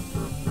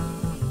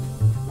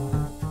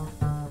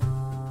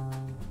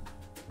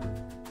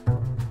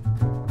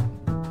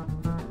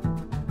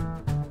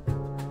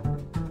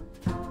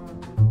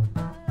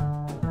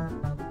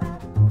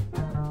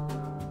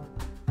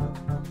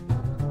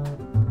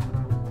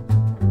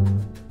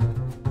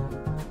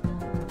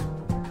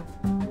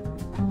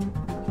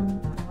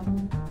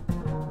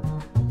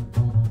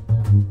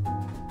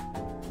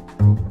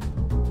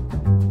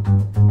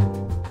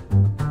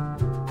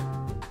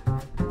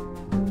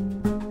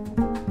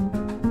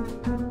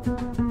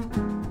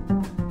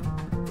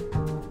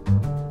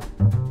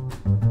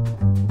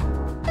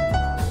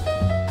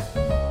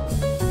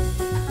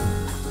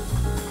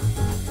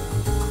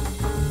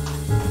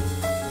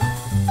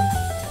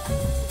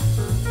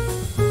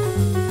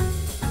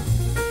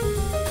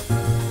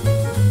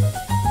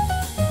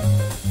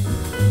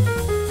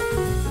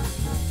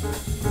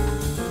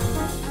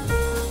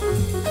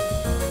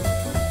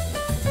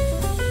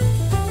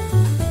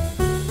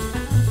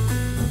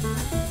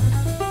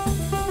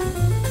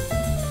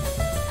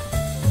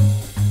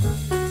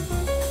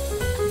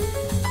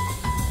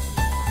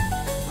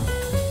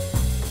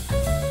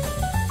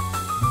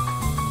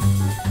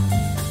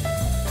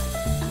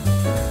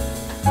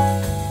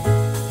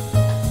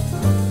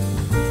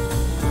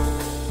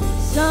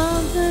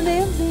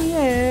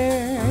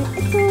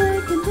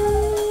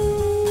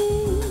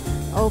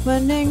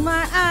 opening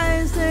my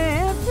eyes to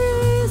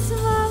every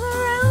smile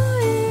around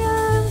me.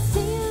 I'm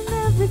seeing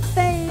every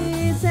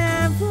face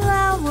and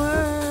flower,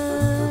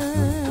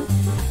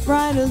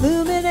 bright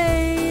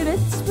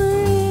illuminated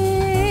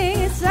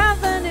spring. It's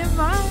something in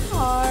my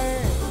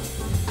heart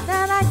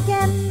that I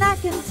cannot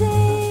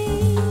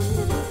contain.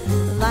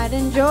 The light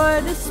and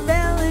joy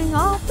dispelling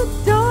off the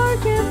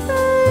dark and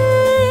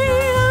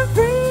pain. I'm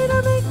free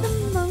to make the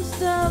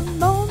most of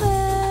moments.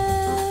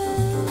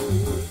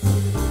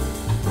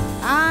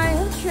 I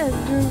am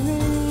treasuring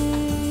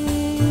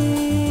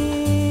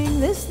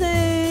this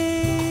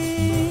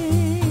thing.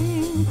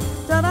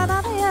 Da da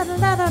da da da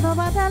da da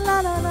da da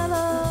da da da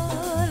da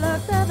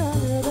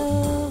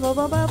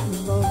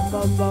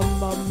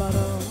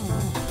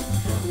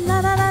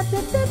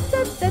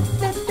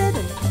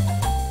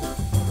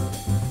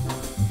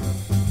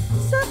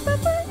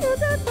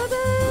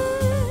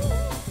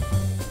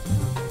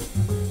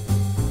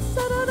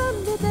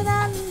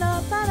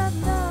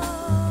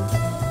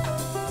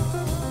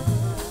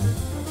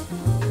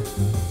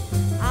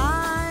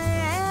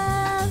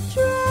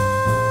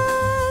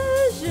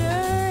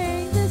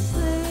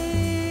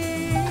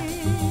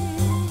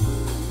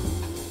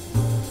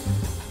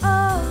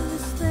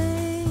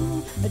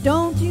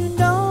Don't you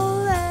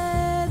know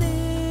that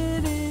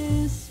it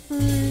is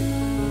spring?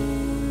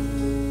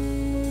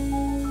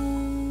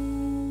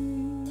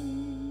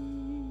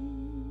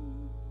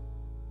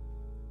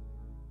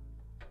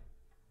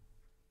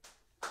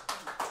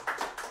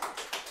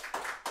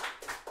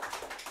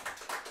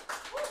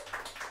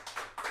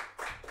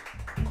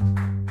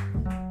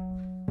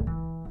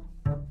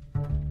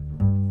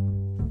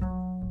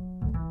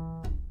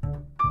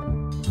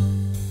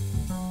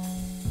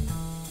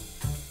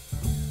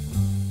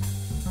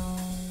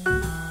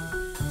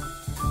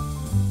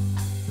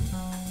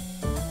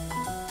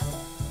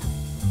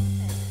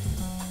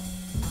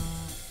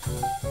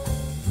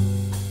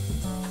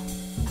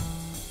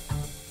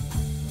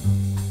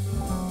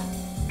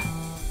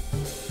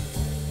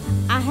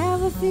 I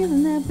have a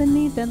feeling that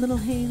beneath that little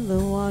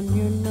halo on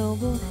your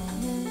noble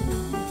head,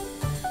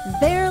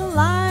 there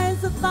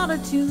lies a thought or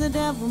two the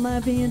devil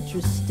might be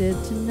interested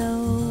to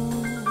know.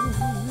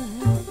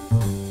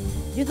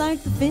 You're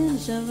like the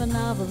finish of a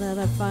novel that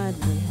I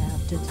finally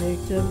have to take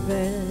to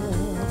bed.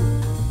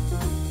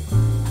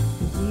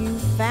 You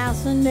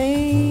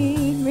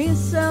fascinate me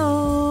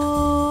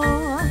so.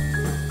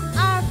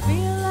 I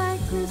feel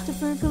like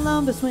Christopher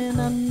Columbus when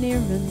I'm near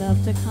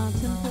enough to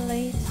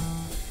contemplate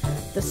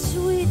the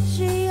sweet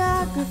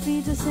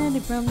geography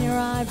descending from your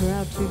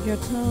eyebrow to your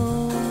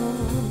toe.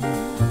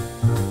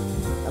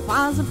 The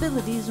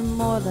possibilities are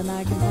more than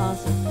I can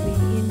possibly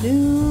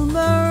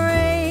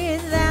enumerate.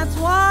 That's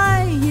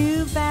why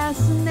you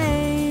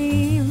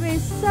fascinate me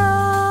so.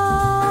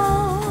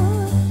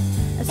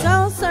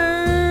 So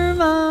sermonize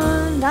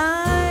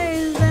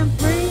and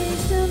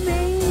preach to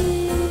me.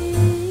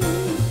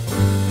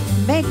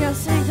 Make your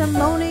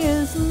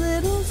sanctimonious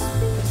little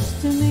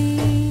speech to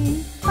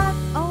me. But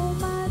oh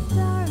my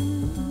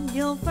darling,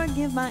 you'll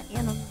forgive my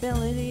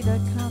inability to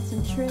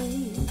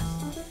concentrate.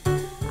 I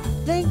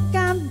think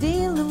I'm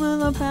dealing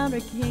with a powder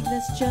keg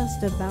that's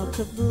just about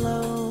to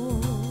blow.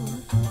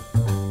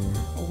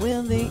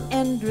 Will the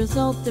end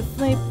result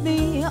deflate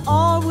me,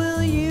 or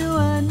will you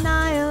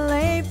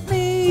annihilate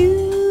me?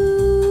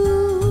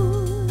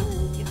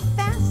 You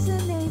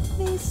fascinate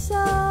me so.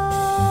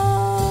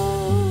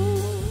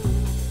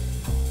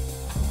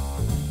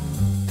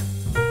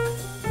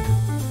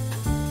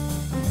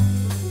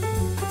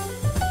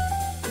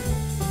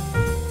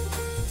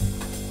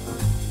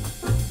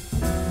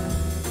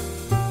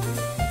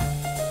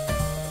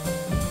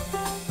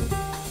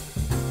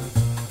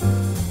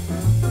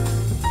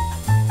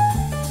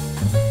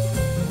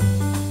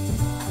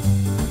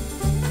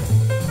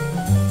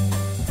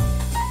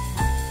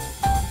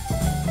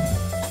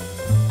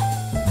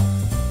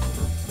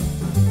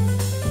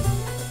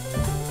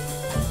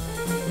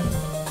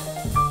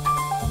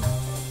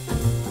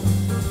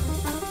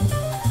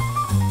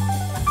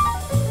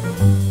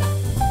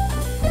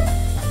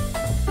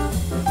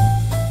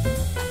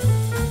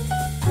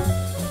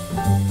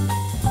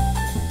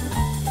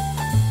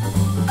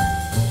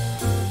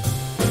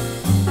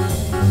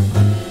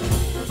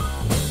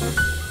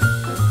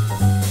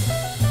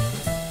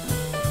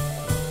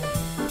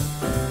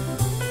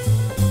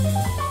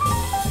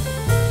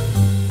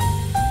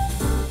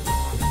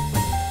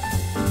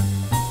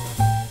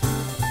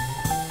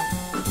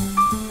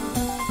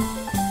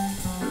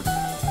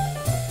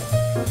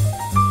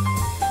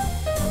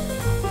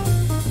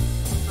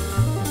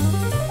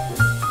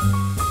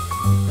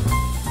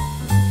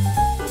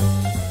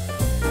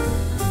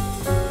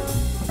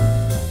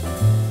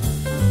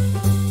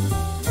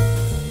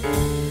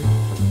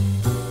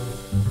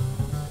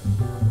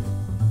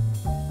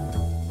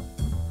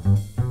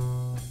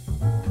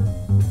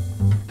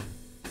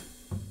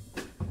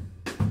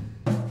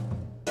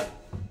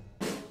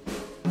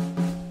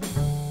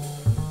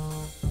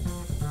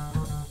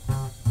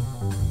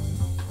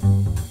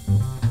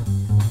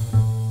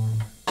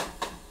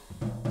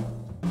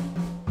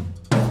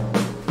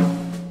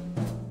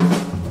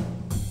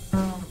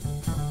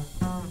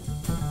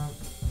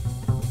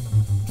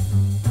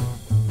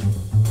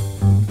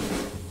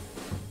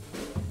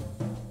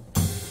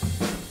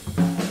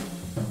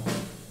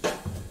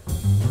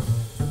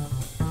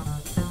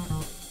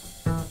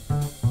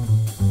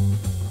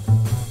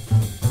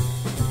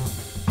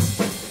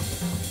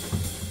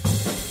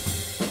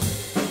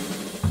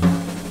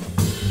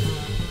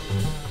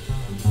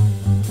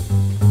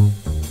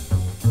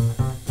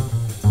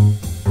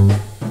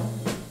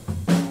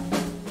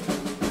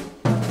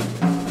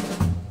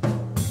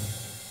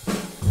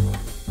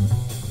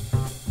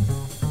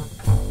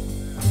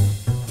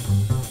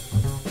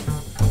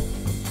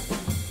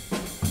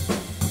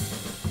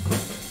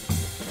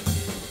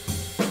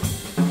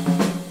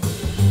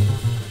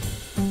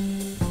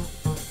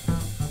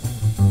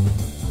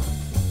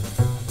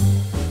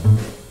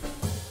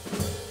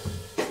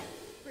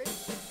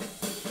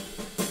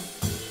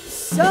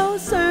 so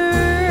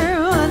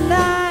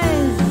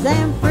sermonized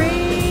and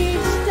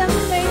preached to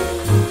me.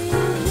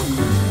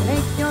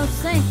 Make your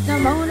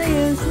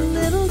sanctimonious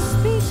little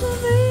speech to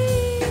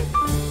me.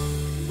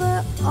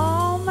 But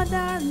oh my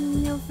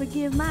darling, you'll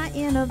forgive my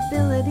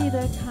inability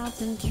to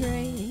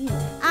concentrate.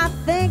 I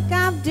think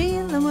I'm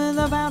dealing with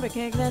a powder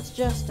keg that's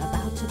just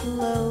about to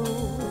blow.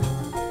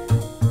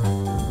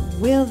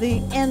 Will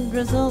the end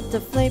result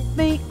deflate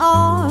me,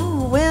 or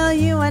will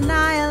you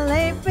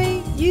annihilate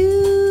me?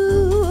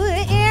 You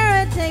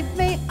irritate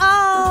me,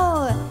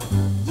 oh,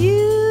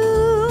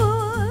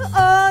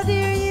 oh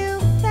dear, you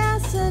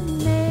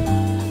fascinate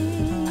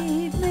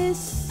me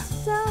so.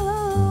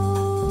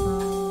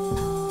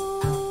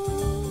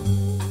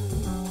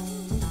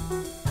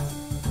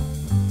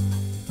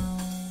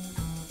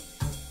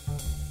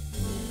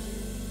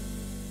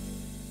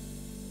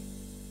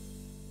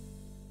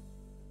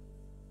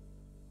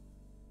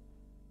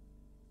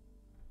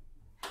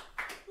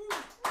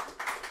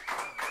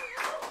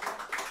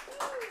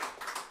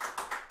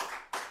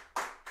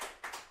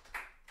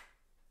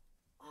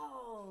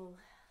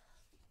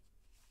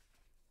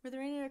 Were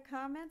there any other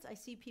comments? I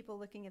see people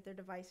looking at their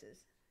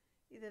devices.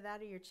 Either that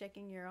or you're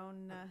checking your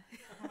own.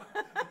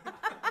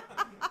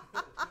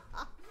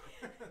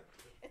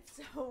 It's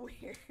so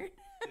weird.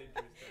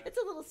 It's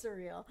a little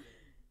surreal.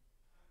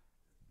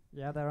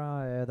 Yeah, there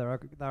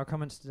are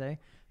comments today,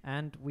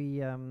 and we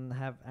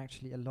have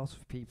actually a lot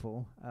of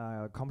people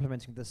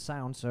complimenting the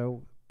sound.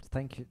 So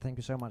thank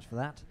you so much for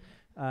that.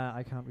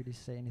 I can't really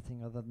say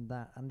anything other than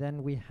that. And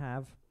then we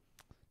have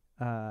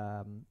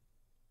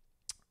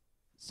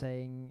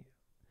saying.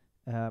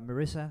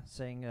 Marissa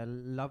saying,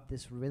 love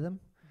this rhythm.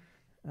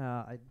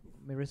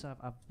 Marissa,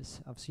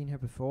 I've seen her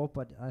before,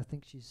 but I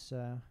think she's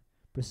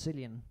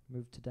Brazilian,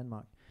 moved to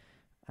Denmark.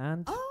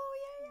 And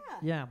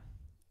yeah.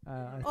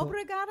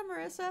 Obrigada,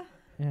 Marissa.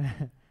 Yeah,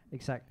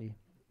 exactly.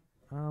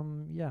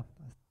 Yeah,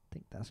 I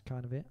think that's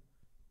kind of it.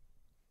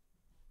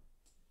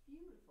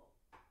 Beautiful.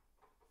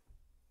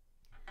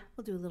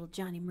 We'll do a little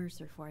Johnny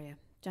Mercer for you.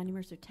 Johnny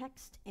Mercer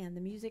text and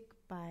the music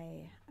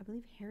by, I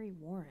believe, Harry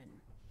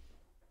Warren.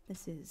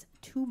 This is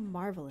Too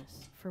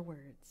Marvelous for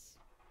Words.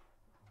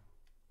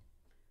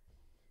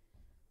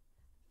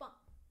 1,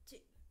 2,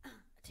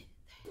 2,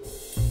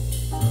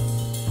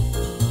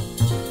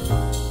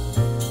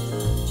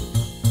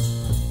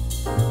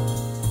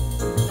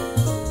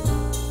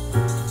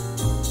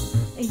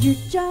 3. You're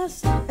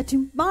just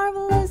too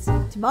marvelous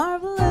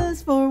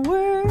for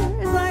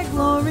words, like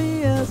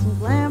glorious and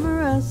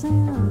glamorous,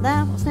 and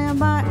that will stand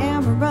by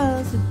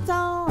amorous. It's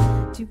all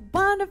too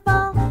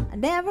wonderful, I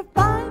never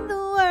find the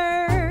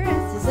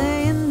words to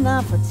say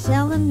enough or to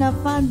tell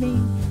enough. I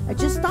mean, I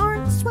just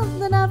aren't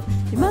swell enough.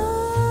 Too much,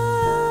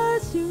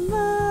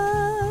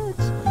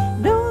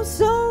 no,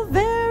 so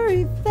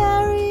very,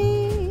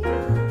 very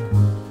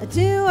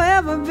to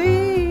ever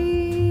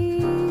be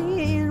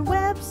in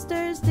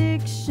Webster's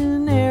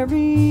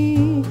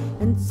dictionary.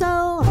 And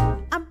so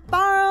I'm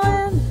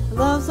borrowing a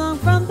love song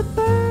from the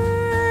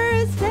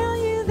birds, tell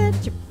you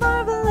that you're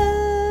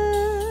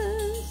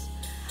marvelous.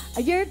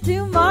 You're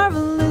too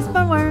marvelous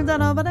for words.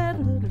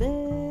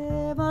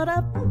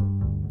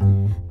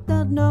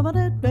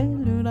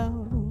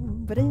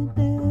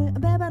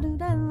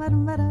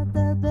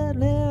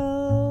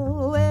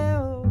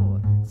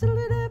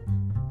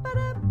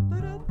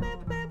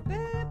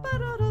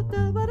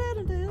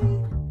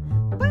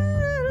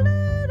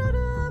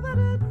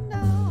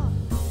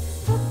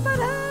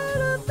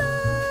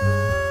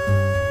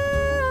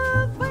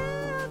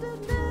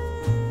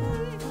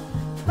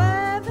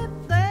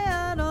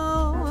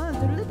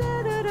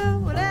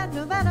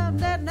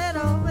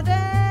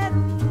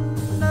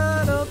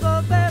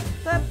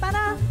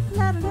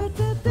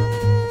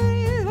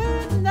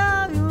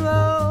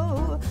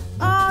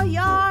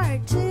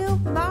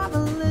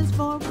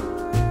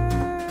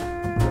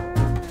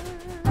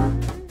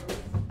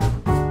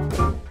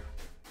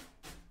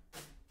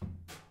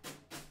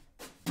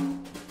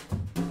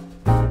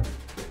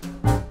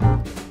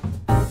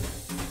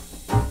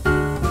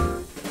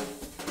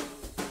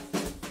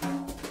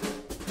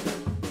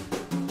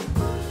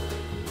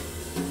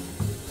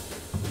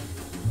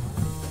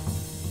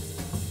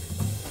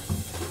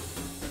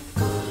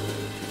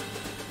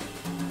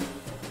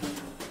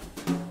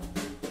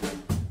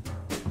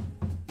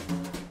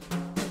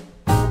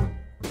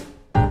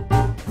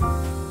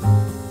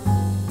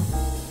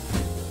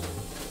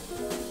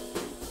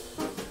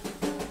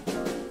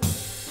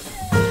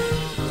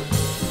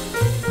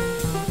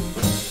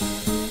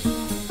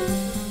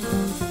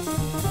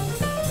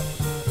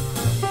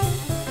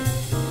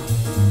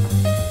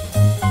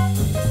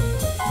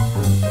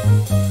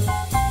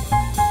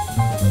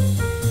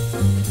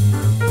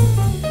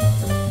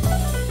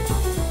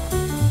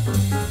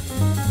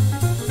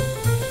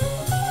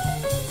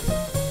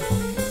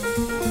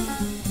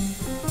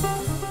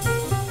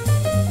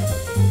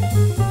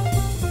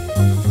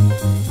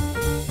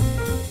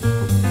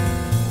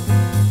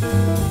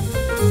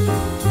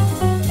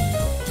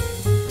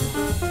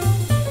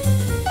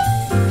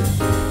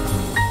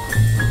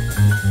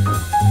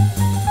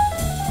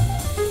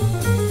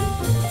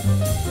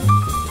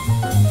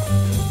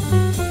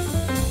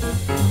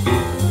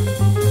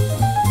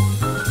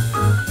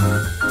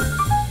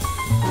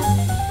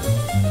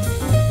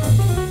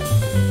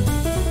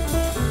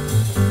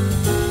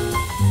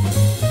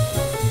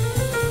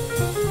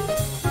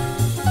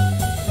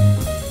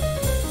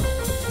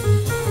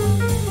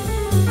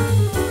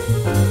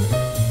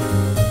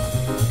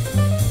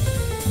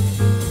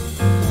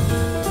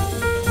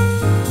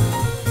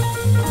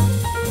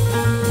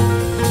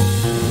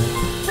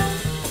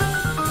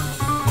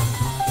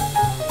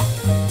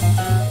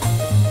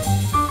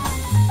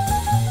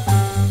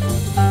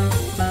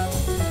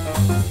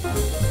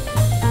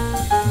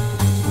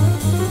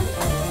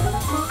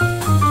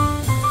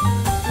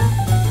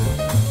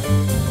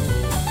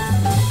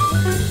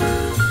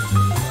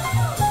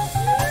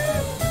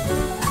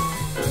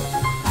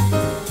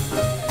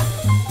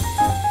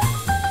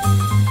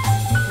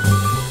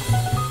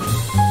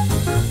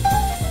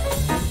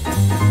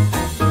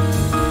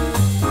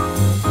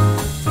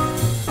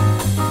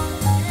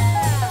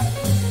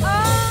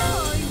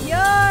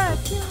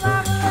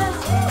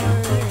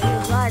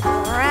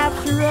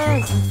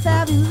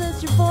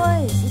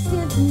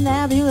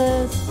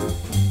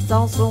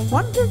 beautiful,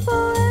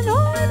 wonderful, and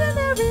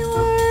ordinary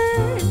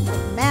word.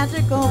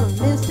 Magical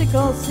and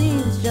mystical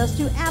seems just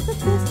too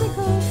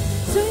apophystical.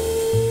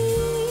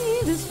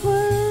 Sweetest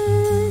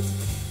words.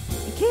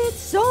 Keith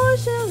Sawyer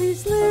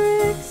Shelley's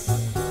lyrics.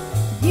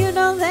 You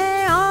know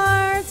they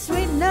aren't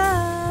sweet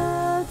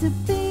enough to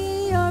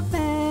be your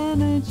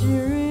panegyrics.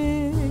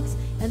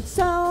 And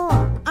so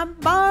I'm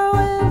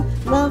borrowing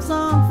love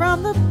song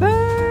from the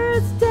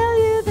birds. Tell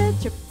you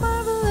that you're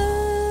marvelous.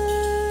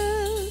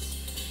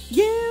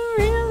 You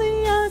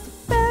really are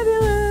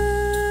fabulous.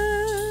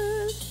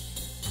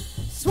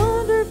 It's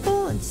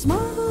wonderful and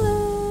marvelous.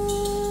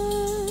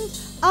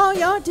 Oh,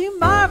 you're too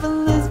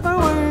marvelous for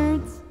words.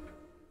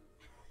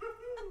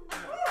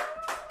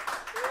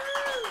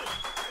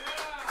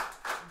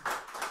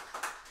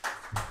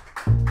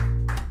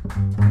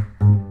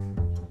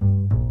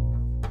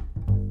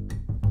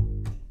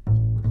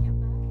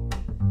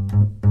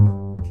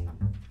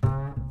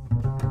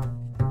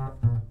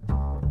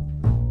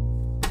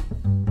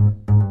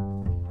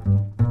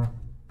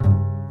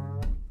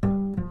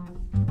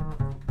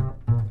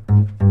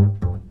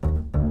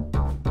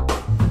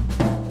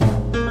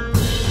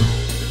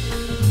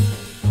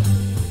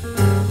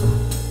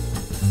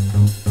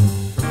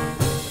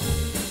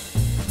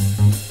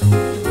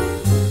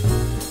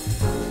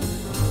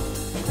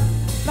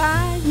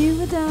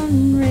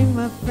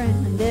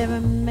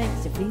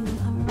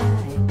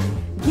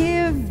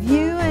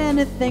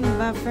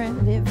 My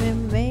friend, if it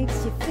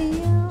makes you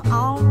feel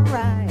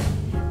alright.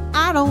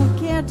 I don't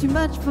care too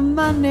much for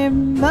money,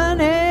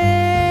 money.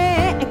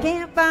 I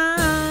can't buy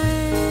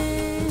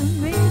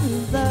me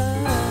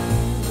love.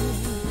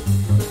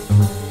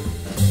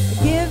 I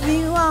give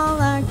you all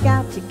I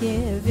got to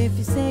give. If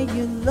you say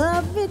you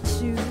love me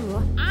too,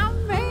 I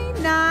may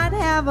not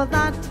have a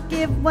lot to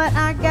give. What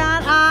I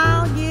got,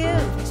 I'll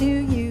give to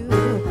you.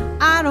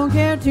 I don't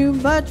care too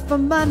much for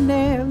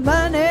money,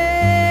 money.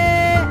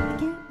 I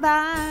can't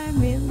buy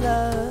me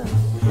love.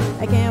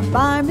 I can't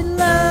buy me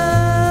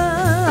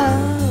love.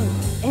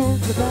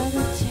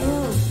 Everybody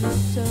tells me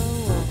so.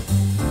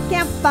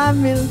 Can't buy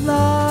me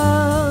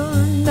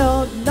love.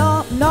 No,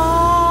 no, no.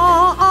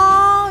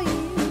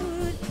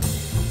 You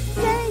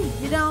say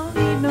you don't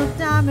need no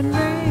diamond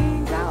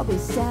rings. I'll be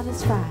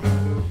satisfied.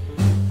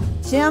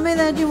 Tell me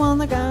that you want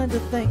the kinds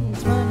of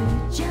things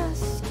money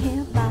just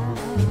can't buy.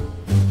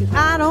 'Cause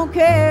I don't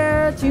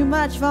care too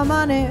much for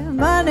money,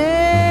 money.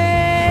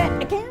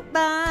 I can't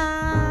buy.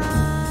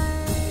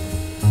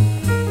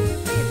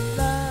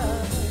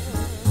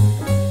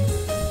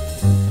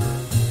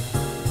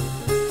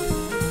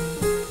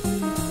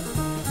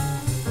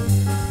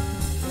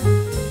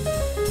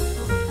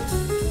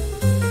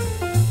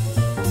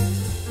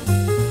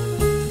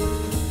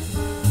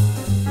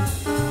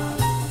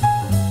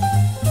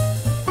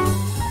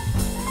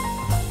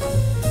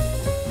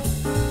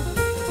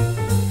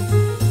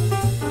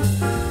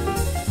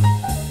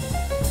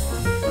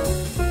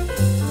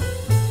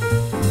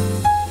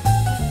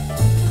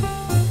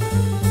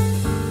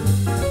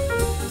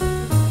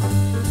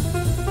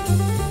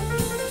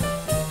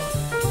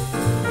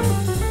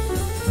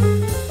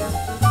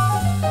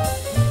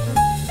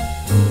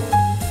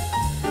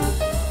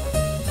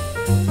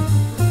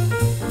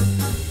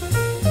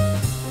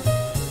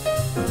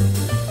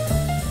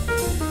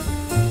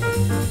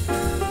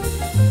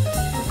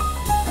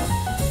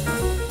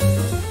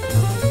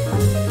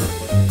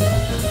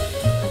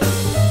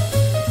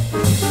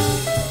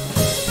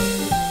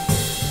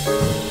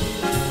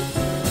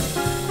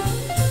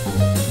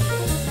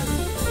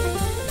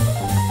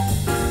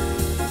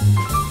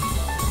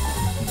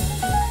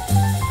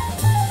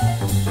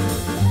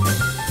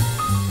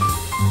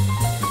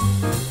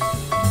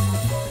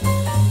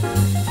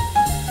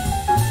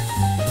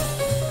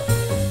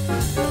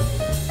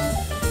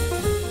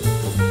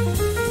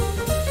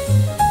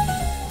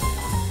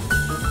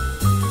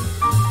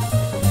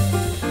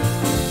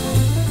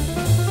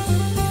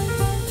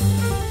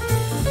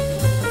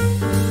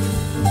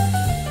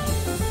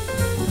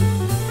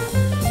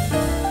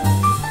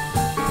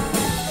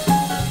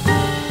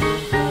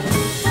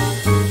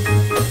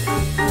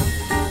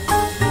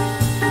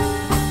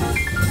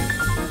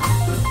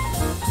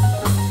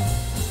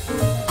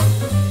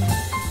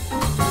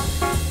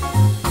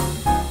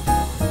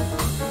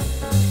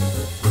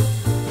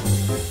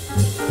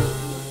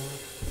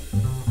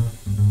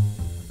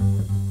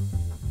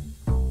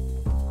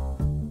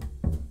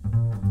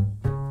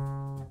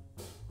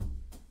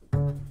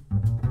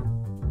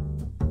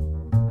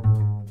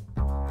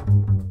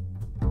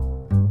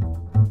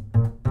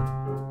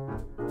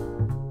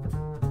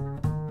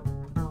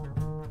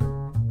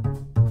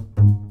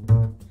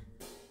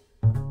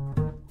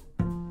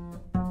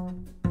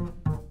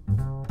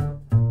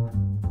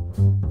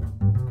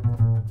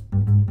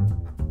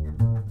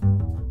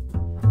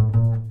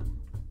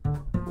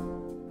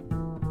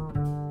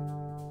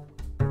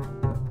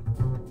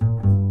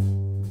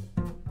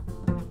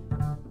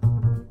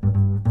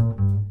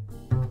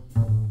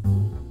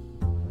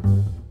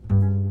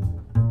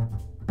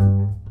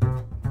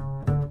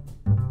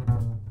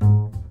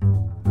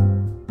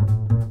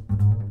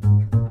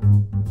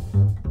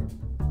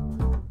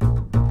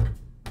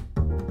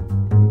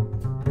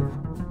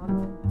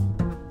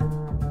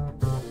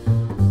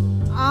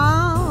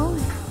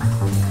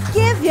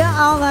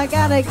 I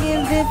gotta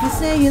give if you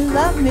say you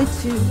love me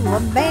too. I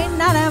may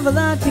not have a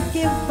lot to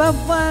give, but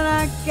what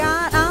I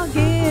got I'll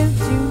give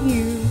to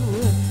you.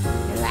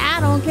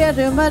 I don't care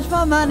too much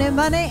for money,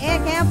 money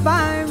it can't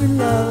buy me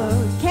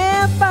love.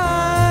 Can't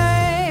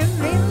buy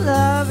me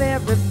love,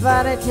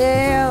 everybody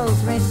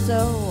tells me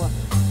so.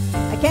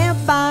 I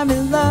can't buy me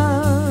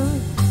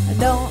love,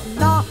 no,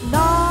 no,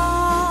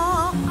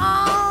 no.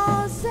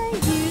 Oh, say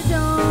you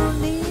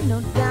don't need no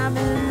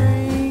diamond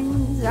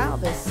rings, I'll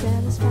be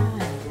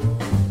satisfied.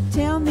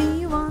 Tell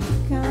me you want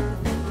the kind of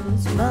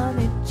things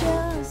money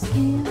just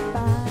can't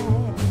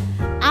buy.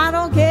 I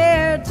don't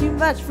care too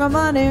much for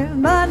money,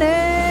 money.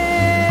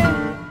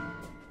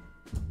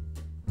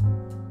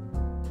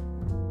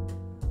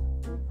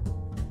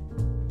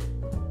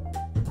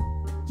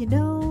 You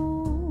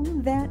know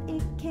that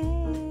it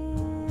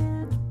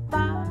can't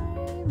buy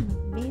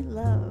me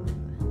love.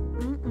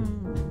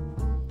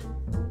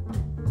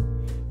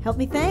 Help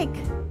me thank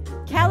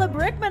Kalle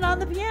Brinkmann on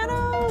the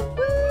piano.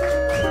 Woo!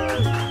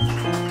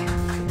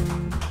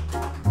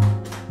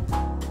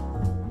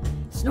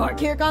 Snorre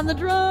Kirke on the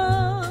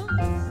drums.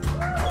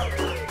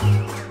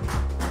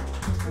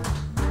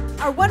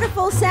 Our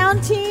wonderful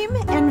sound team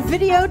and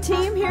video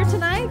team here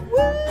tonight. Woo!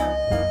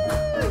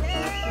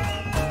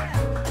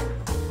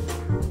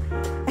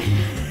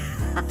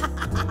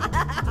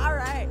 All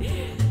right.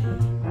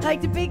 I'd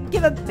like to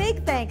give a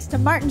big thanks to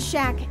Martin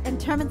Shack and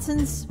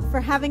Termansens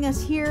for having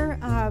us here,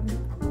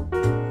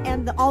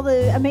 and all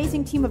the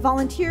amazing team of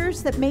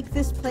volunteers that make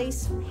this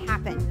place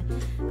happen.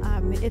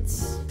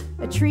 It's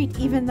a treat,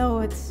 even though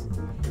it's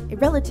a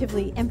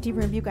relatively empty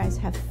room. You guys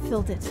have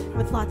filled it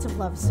with lots of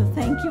love, so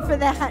thank you for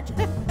that.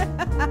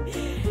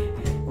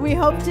 We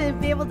hope to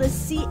be able to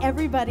see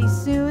everybody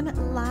soon,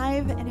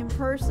 live and in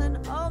person.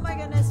 Oh my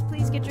goodness,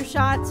 please get your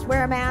shots,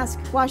 wear a mask,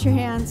 wash your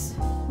hands.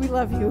 We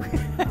love you.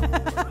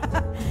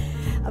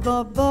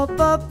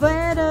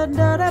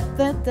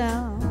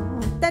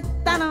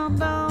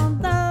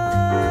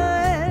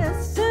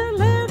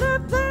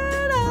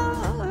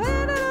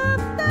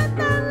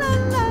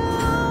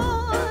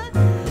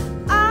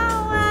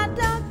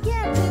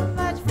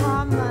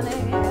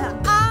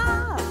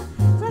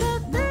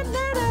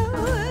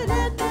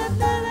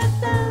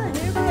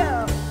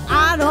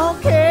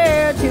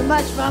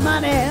 Much for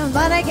money,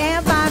 but I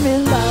can't buy me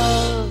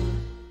love.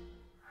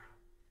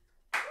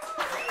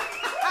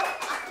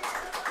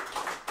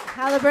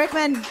 Kalle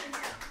Brinkmann,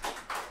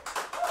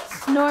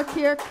 Snorre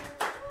Kirke.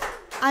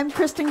 I'm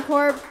Kristin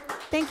Korb.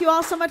 Thank you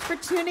all so much for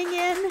tuning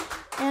in,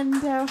 and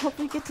hope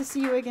we get to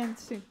see you again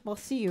soon. We'll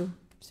see you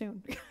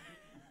soon.